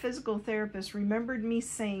thing my physical therapist remembered me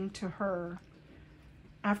saying to her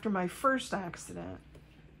after my first accident,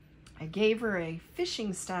 I gave her a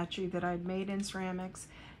fishing statue that I'd made in ceramics,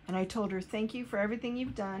 and I told her, thank you for everything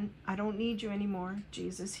you've done. I don't need you anymore.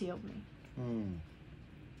 Jesus healed me. Mm.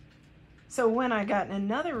 So when I got in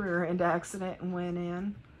another rear-end accident and went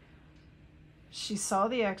in, she saw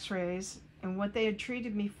the x-rays, and what they had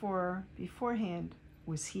treated me for beforehand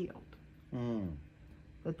was healed. Mm.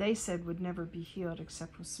 That they said would never be healed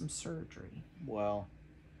except with some surgery. Wow.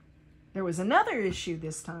 There was another issue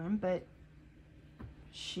this time, but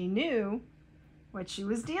she knew what she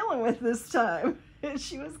was dealing with this time.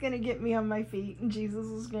 She was going to get me on my feet, and Jesus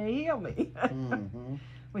was going to heal me, mm-hmm.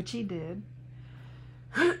 which he did.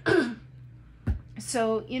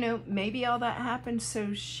 So, you know, maybe all that happened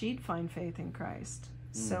so she'd find faith in Christ.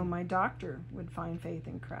 Mm. So my doctor would find faith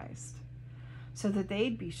in Christ, so that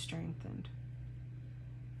they'd be strengthened.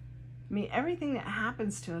 I mean, everything that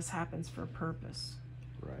happens to us happens for a purpose.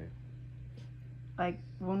 Right. Like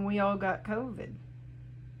when we all got COVID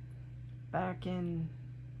back in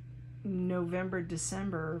November,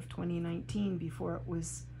 December of 2019, before it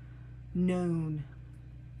was known.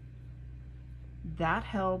 That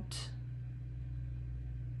helped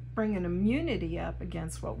bring an immunity up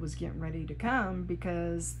against what was getting ready to come,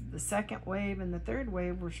 because the second wave and the third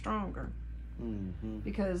wave were stronger. Mm-hmm.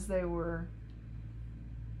 Because they were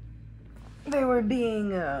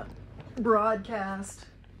being broadcast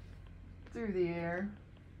through the air.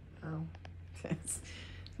 Oh,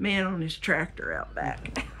 man on his tractor out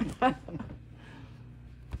back.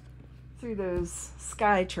 Through those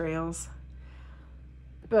sky trails.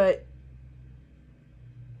 But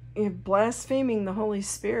if blaspheming the Holy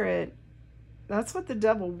Spirit, that's what the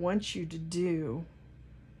devil wants you to do,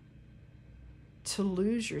 to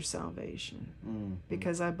lose your salvation. Mm-hmm.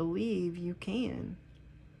 Because I believe you can.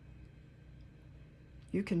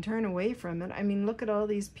 You can turn away from it. I mean, look at all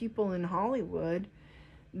these people in Hollywood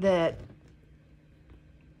that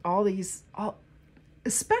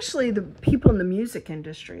especially the people in the music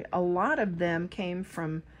industry, a lot of them came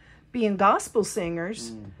from being gospel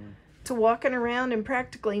singers, mm-hmm. to walking around in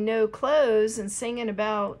practically no clothes and singing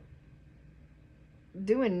about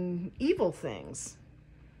doing evil things.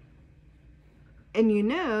 And you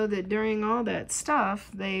know that during all that stuff,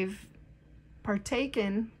 they've partook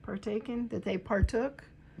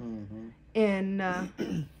mm-hmm.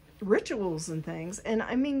 in rituals and things. And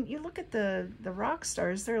I mean, you look at the rock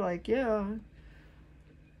stars, they're like, yeah,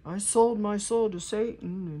 I sold my soul to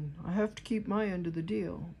Satan and I have to keep my end of the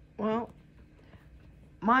deal. Well,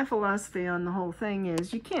 my philosophy on the whole thing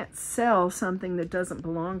is you can't sell something that doesn't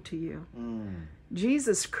belong to you. Mm.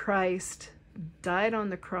 Jesus Christ died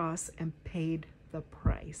on the cross and paid the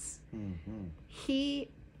price. Mm-hmm. He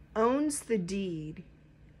owns the deed.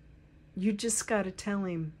 You just got to tell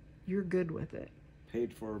him you're good with it.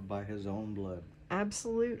 Paid for by his own blood.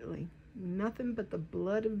 Absolutely. Nothing but the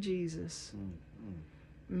blood of Jesus.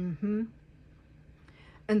 Mm-hmm. Mm-hmm.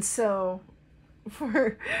 And so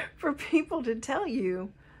for people to tell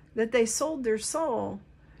you that they sold their soul,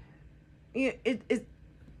 if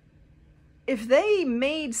they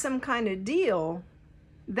made some kind of deal,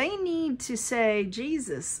 they need to say,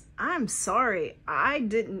 Jesus, I'm sorry. I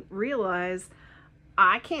didn't realize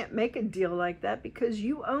I can't make a deal like that, because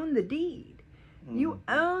you own the deed. Mm-hmm. You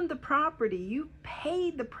own the property. You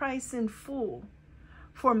paid the price in full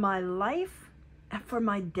for my life and for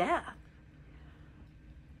my death.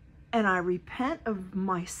 And I repent of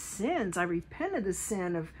my sins. I repent of the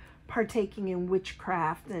sin of partaking in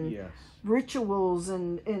witchcraft and yes. rituals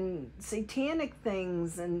and satanic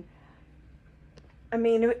things. And I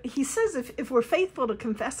mean, he says if we're faithful to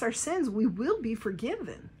confess our sins, we will be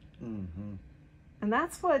forgiven. Mm-hmm. And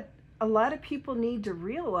that's what a lot of people need to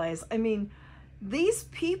realize. I mean, these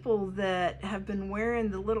people that have been wearing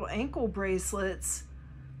the little ankle bracelets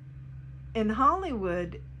in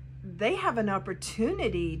Hollywood, they have an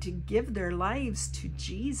opportunity to give their lives to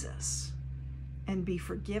Jesus and be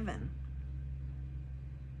forgiven.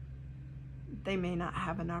 They may not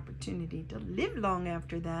have an opportunity to live long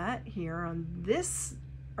after that here on this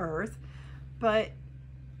earth, but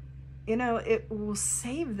you know, it will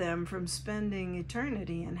save them from spending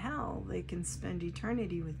eternity in hell. They can spend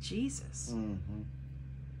eternity with Jesus. Mm-hmm.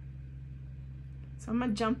 So I'm going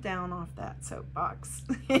to jump down off that soapbox.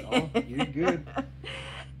 Oh, you're good.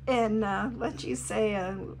 And let you say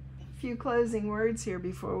a few closing words here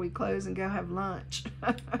before we close and go have lunch.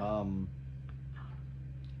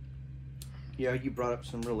 Yeah, you brought up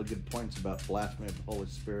some really good points about blasphemy of the Holy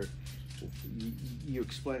Spirit. You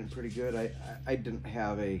explained it pretty good. I didn't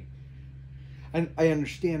have a... I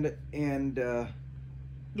understand it, and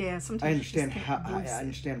yeah, sometimes I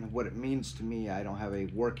understand what it means to me. I don't have a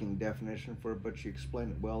working definition for it, but you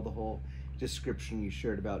explained it well. The whole description you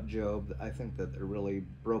shared about Job, I think that it really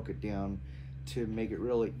broke it down to make it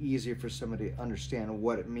really easier for somebody to understand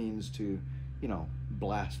what it means to, you know,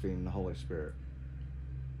 blaspheme the Holy Spirit.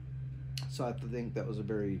 So I think that was a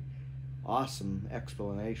very awesome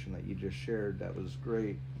explanation that you just shared. That was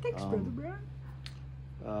great. Thanks, Brother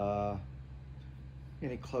Brian.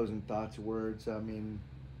 Any closing thoughts or words? I mean,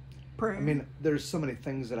 Prayer. I mean, there's so many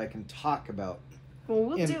things that I can talk about. Well,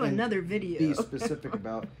 we'll do another video. Be specific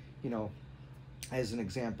about, you know, as an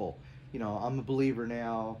example, you know, I'm a believer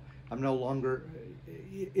now. I'm no longer,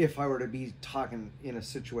 if I were to be talking in a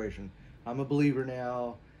situation, I'm a believer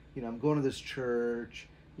now. You know, I'm going to this church.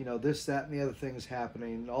 You know, this, that, and the other things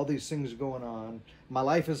happening. All these things are going on. My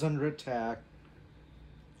life is under attack.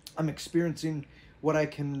 I'm experiencing what I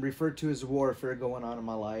can refer to as warfare going on in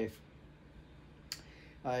my life.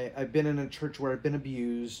 I've been in a church where I've been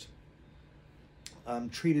abused,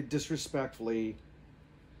 treated disrespectfully,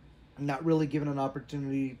 not really given an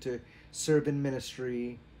opportunity to serve in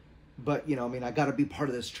ministry. But, you know, I mean, I got to be part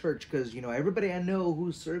of this church because, you know, everybody I know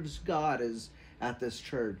who serves God is at this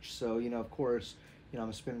church. So, you know, of course, you know,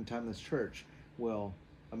 I'm spending time in this church. Well,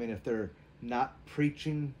 I mean, if they're not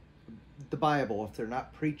preaching the Bible, if they're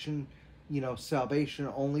not preaching, you know, salvation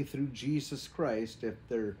only through Jesus Christ, if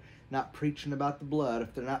they're not preaching about the blood,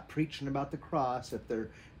 if they're not preaching about the cross, if they're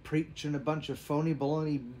preaching a bunch of phony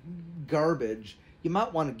baloney garbage, you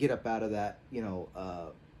might want to get up out of that, you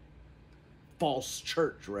know, false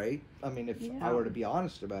church, right? I mean, if I were to be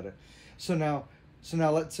honest about it. So now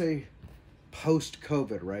let's say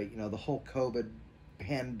post-COVID, right? You know, the whole COVID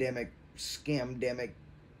pandemic, scamdemic,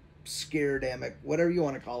 scaredemic, whatever you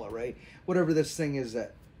want to call it, right? Whatever this thing is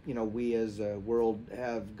that, you know, we as a world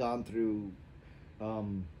have gone through,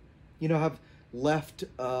 you know, have left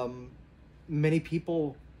many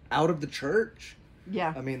people out of the church.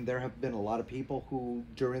 Yeah. I mean, there have been a lot of people who,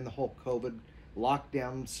 during the whole COVID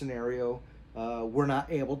lockdown scenario, were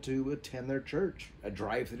not able to attend their church. A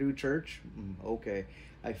drive-through church? Okay.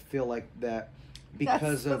 I feel like that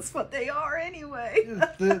because that's what they are anyway.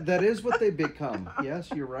 That is what they become. Yes,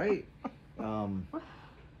 you're right.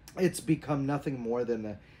 It's become nothing more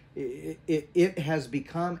than it has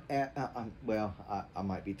become well, I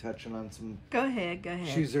might be touching on some go ahead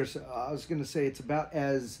issues there. I was going to say it's about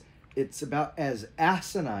as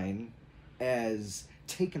asinine as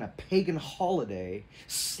taking a pagan holiday,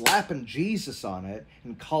 slapping Jesus on it,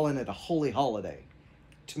 and calling it a holy holiday.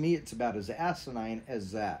 To me, it's about as asinine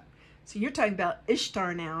as that. So you're talking about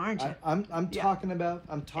Ishtar now, aren't you? I'm talking about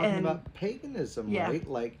paganism, right?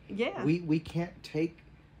 Like, we can't take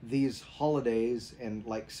these holidays and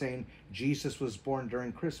like saying Jesus was born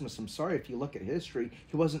during Christmas. I'm sorry, if you look at history,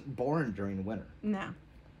 he wasn't born during winter. No.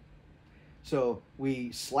 So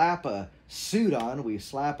we slap a suit on, we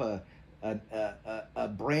slap a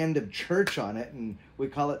brand of church on it, and we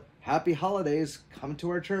call it Happy Holidays, come to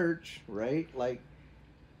our church, right? Like,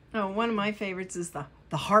 oh, one of my favorites is the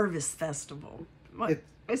Harvest Festival.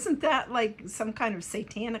 Isn't that like some kind of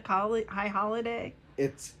satanic high holiday?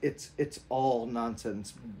 It's all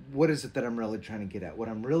nonsense. What is it that I'm really trying to get at? What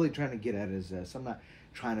I'm really trying to get at is this. I'm not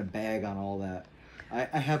trying to bag on all that.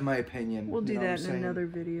 I have my opinion. We'll do that in another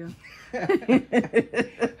video.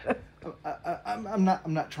 I'm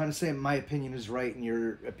not trying to say my opinion is right and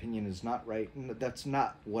your opinion is not right. That's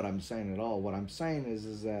not what I'm saying at all. What I'm saying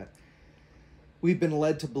is that we've been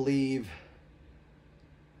led to believe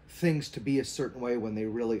things to be a certain way when they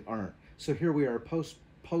really aren't. So here we are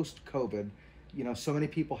post-COVID. You know, so many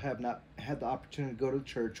people have not had the opportunity to go to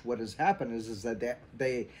church. What has happened is that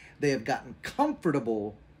they have gotten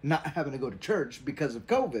comfortable not having to go to church because of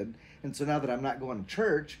COVID. And so now that I'm not going to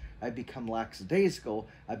church, I've become lackadaisical.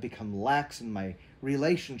 I've become lax in my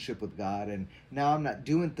relationship with God, and now I'm not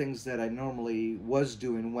doing things that I normally was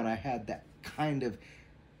doing when I had that kind of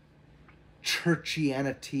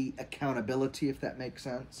churchianity accountability, if that makes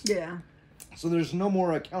sense. Yeah. So there's no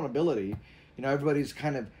more accountability. You know, everybody's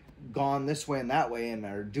kind of gone this way and that way and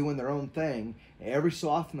are doing their own thing. Every so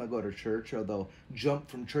often they'll go to church, or they'll jump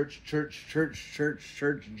from church, jump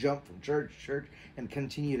from church, and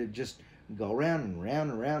continue to just go around and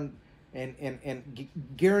round and round. And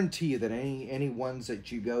guarantee you that any ones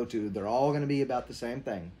that you go to, they're all going to be about the same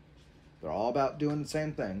thing. They're all about doing the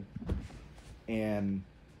same thing. And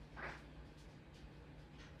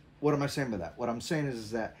what am I saying by that? What I'm saying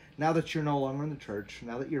is that now that you're no longer in the church,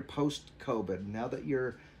 now that you're post-COVID, now that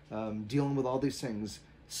you're dealing with all these things,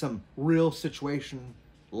 some real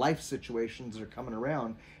life situations are coming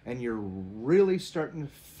around, and you're really starting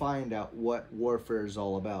to find out what warfare is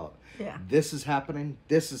all about. Yeah. This is happening,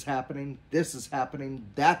 this is happening, this is happening,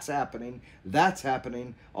 that's happening, that's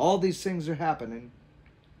happening. All these things are happening,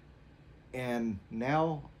 and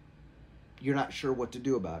now you're not sure what to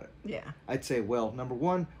do about it. Yeah. I'd say, well, number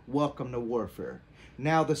one, welcome to warfare.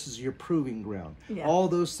 Now this is your proving ground. Yeah. All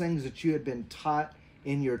those things that you had been taught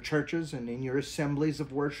in your churches and in your assemblies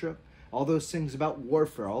of worship, all those things about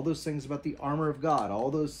warfare, all those things about the armor of God, all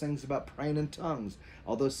those things about praying in tongues,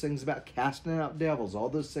 all those things about casting out devils, all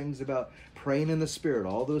those things about praying in the Spirit,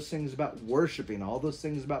 all those things about worshiping, all those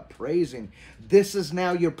things about praising. This is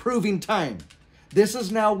now your proving time. This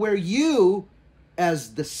is now where you,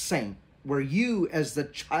 as the saint, where you, as the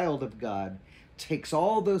child of God, takes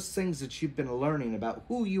all those things that you've been learning about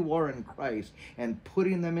who you are in Christ and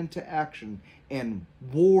putting them into action and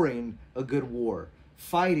warring a good war,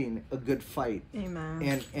 fighting a good fight.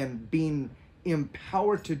 Amen. And being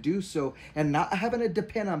empowered to do so, and not having to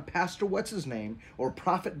depend on Pastor What's-His-Name or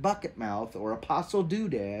Prophet Bucketmouth or Apostle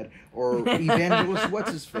Doodad or Evangelist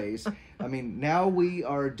What's-His-Face. I mean, now we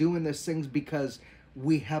are doing these things because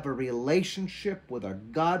we have a relationship with our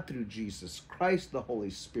God through Jesus Christ. The Holy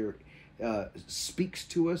Spirit speaks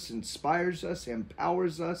to us, inspires us,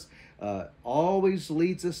 empowers us, always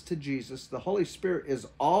leads us to Jesus. The Holy Spirit is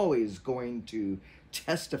always going to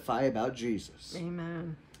testify about Jesus.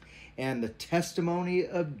 Amen. And the testimony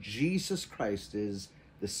of Jesus Christ is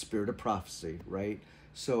the spirit of prophecy, right?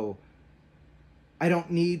 So I don't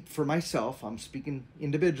need, for myself, I'm speaking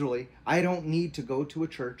individually, I don't need to go to a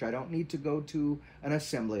church. I don't need to go to an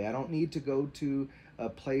assembly. I don't need to go to a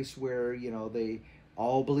place where, you know, they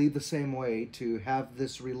all believe the same way to have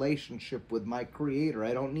this relationship with my Creator.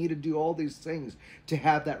 I don't need to do all these things to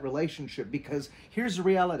have that relationship, because here's the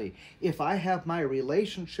reality. If I have my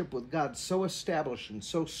relationship with God so established and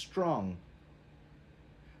so strong,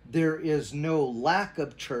 there is no lack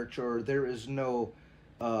of church, or there is no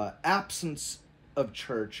absence of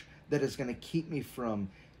church that is going to keep me from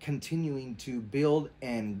continuing to build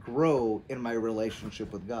and grow in my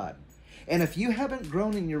relationship with God. And if you haven't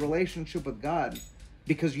grown in your relationship with God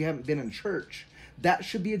because you haven't been in church, that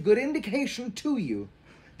should be a good indication to you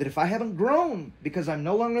that if I haven't grown because I'm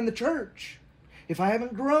no longer in the church, if I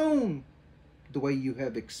haven't grown the way you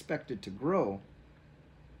have expected to grow,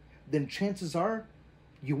 then chances are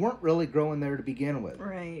you weren't really growing there to begin with.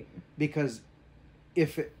 Right. Because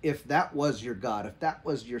if that was your God, if that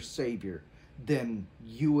was your Savior, then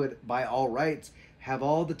you would, by all rights, have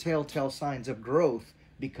all the telltale signs of growth,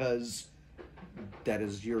 because that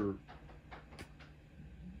is your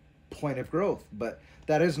point of growth. But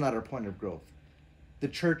that is not our point of growth. The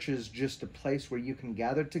church is just a place where you can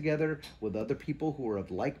gather together with other people who are of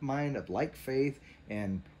like mind, of like faith,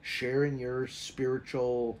 and share in your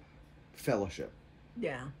spiritual fellowship.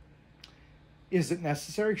 Yeah. Is it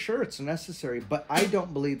necessary? Sure, it's necessary, but I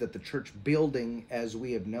don't believe that the church building as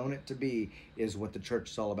we have known it to be is what the church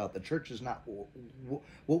is all about. The church is not,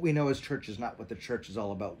 what we know as church is not what the church is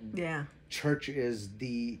all about. Yeah. Church is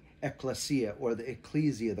the ecclesia, or the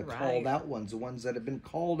ecclesia, the Right. called out ones, the ones that have been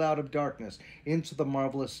called out of darkness into the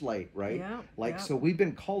marvelous light, right? Yeah. So we've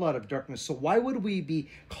been called out of darkness. So why would we be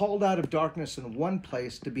called out of darkness in one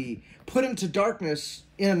place to be put into darkness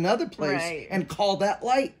in another place Right. and call that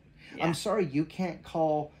light? Yeah. I'm sorry, you can't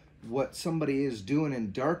call what somebody is doing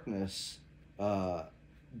in darkness,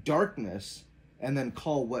 darkness, and then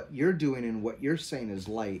call what you're doing and what you're saying is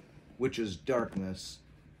light, which is darkness,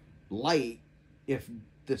 light, if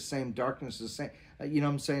the same darkness is the same. You know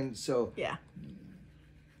what I'm saying? So, Yeah.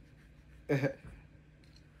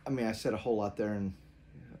 I mean, I said a whole lot there,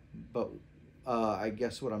 but I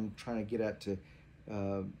guess what I'm trying to get at to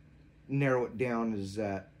narrow it down is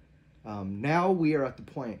that now we are at the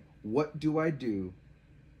point, what do I do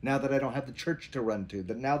now that I don't have the church to run to?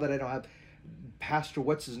 That now that I don't have Pastor,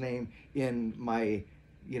 what's his name, in my,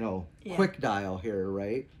 Yeah. quick dial here,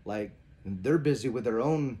 right? Like, they're busy with their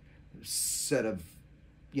own set of,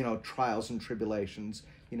 trials and tribulations.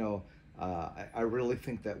 I really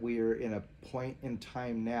think that we are in a point in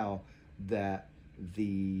time now that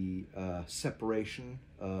the separation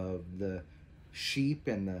of the sheep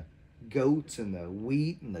and the goats and the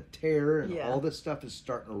wheat and the tare and all this stuff is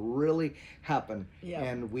starting to really happen.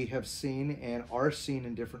 And we have seen and are seeing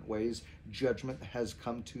in different ways judgment has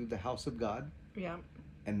come to the house of God.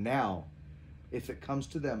 And now, if it comes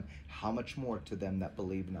to them, how much more to them that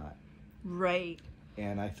believe not? Right.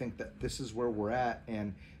 And I think that this is where we're at,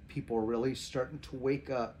 and people are really starting to wake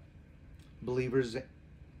up. Believers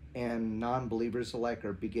and non-believers alike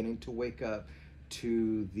are beginning to wake up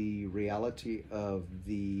to the reality of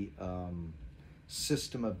the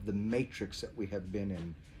system of the matrix that we have been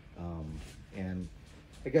in. And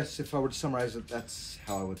I guess if I were to summarize it, that's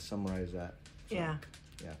how I would summarize that. So, yeah.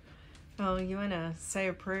 Well, you want to say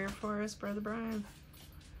a prayer for us, Brother Brian?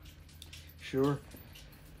 Sure.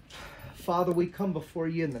 Father, we come before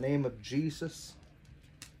you in the name of Jesus.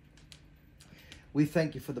 We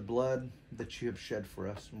thank you for the blood that you have shed for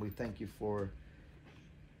us, and we thank you for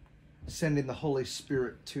sending the Holy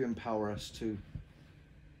Spirit to empower us, to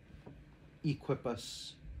equip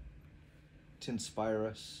us, to inspire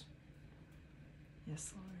us.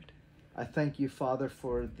 Yes, Lord. I thank you, Father,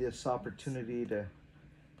 for this opportunity to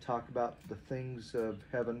talk about the things of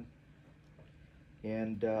heaven.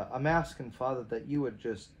 And I'm asking, Father, that you would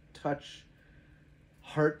just touch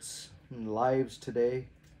hearts and lives today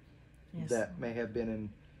that may have been in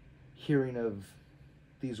hearing of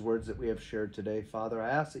these words that we have shared today. Father, I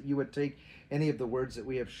ask that you would take any of the words that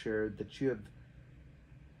we have shared, that you have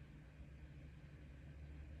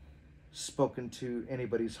spoken to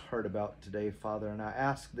anybody's heart about today, Father, and I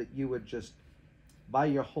ask that you would just, by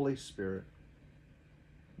your Holy Spirit,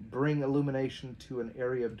 bring illumination to an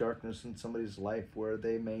area of darkness in somebody's life where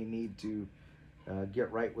they may need to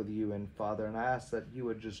get right with you. And Father, and I ask that you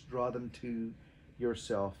would just draw them to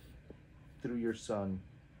yourself through your Son,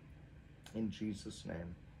 in Jesus'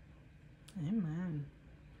 name. Amen.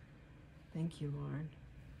 Thank you, Lord.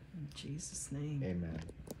 In Jesus' name. Amen.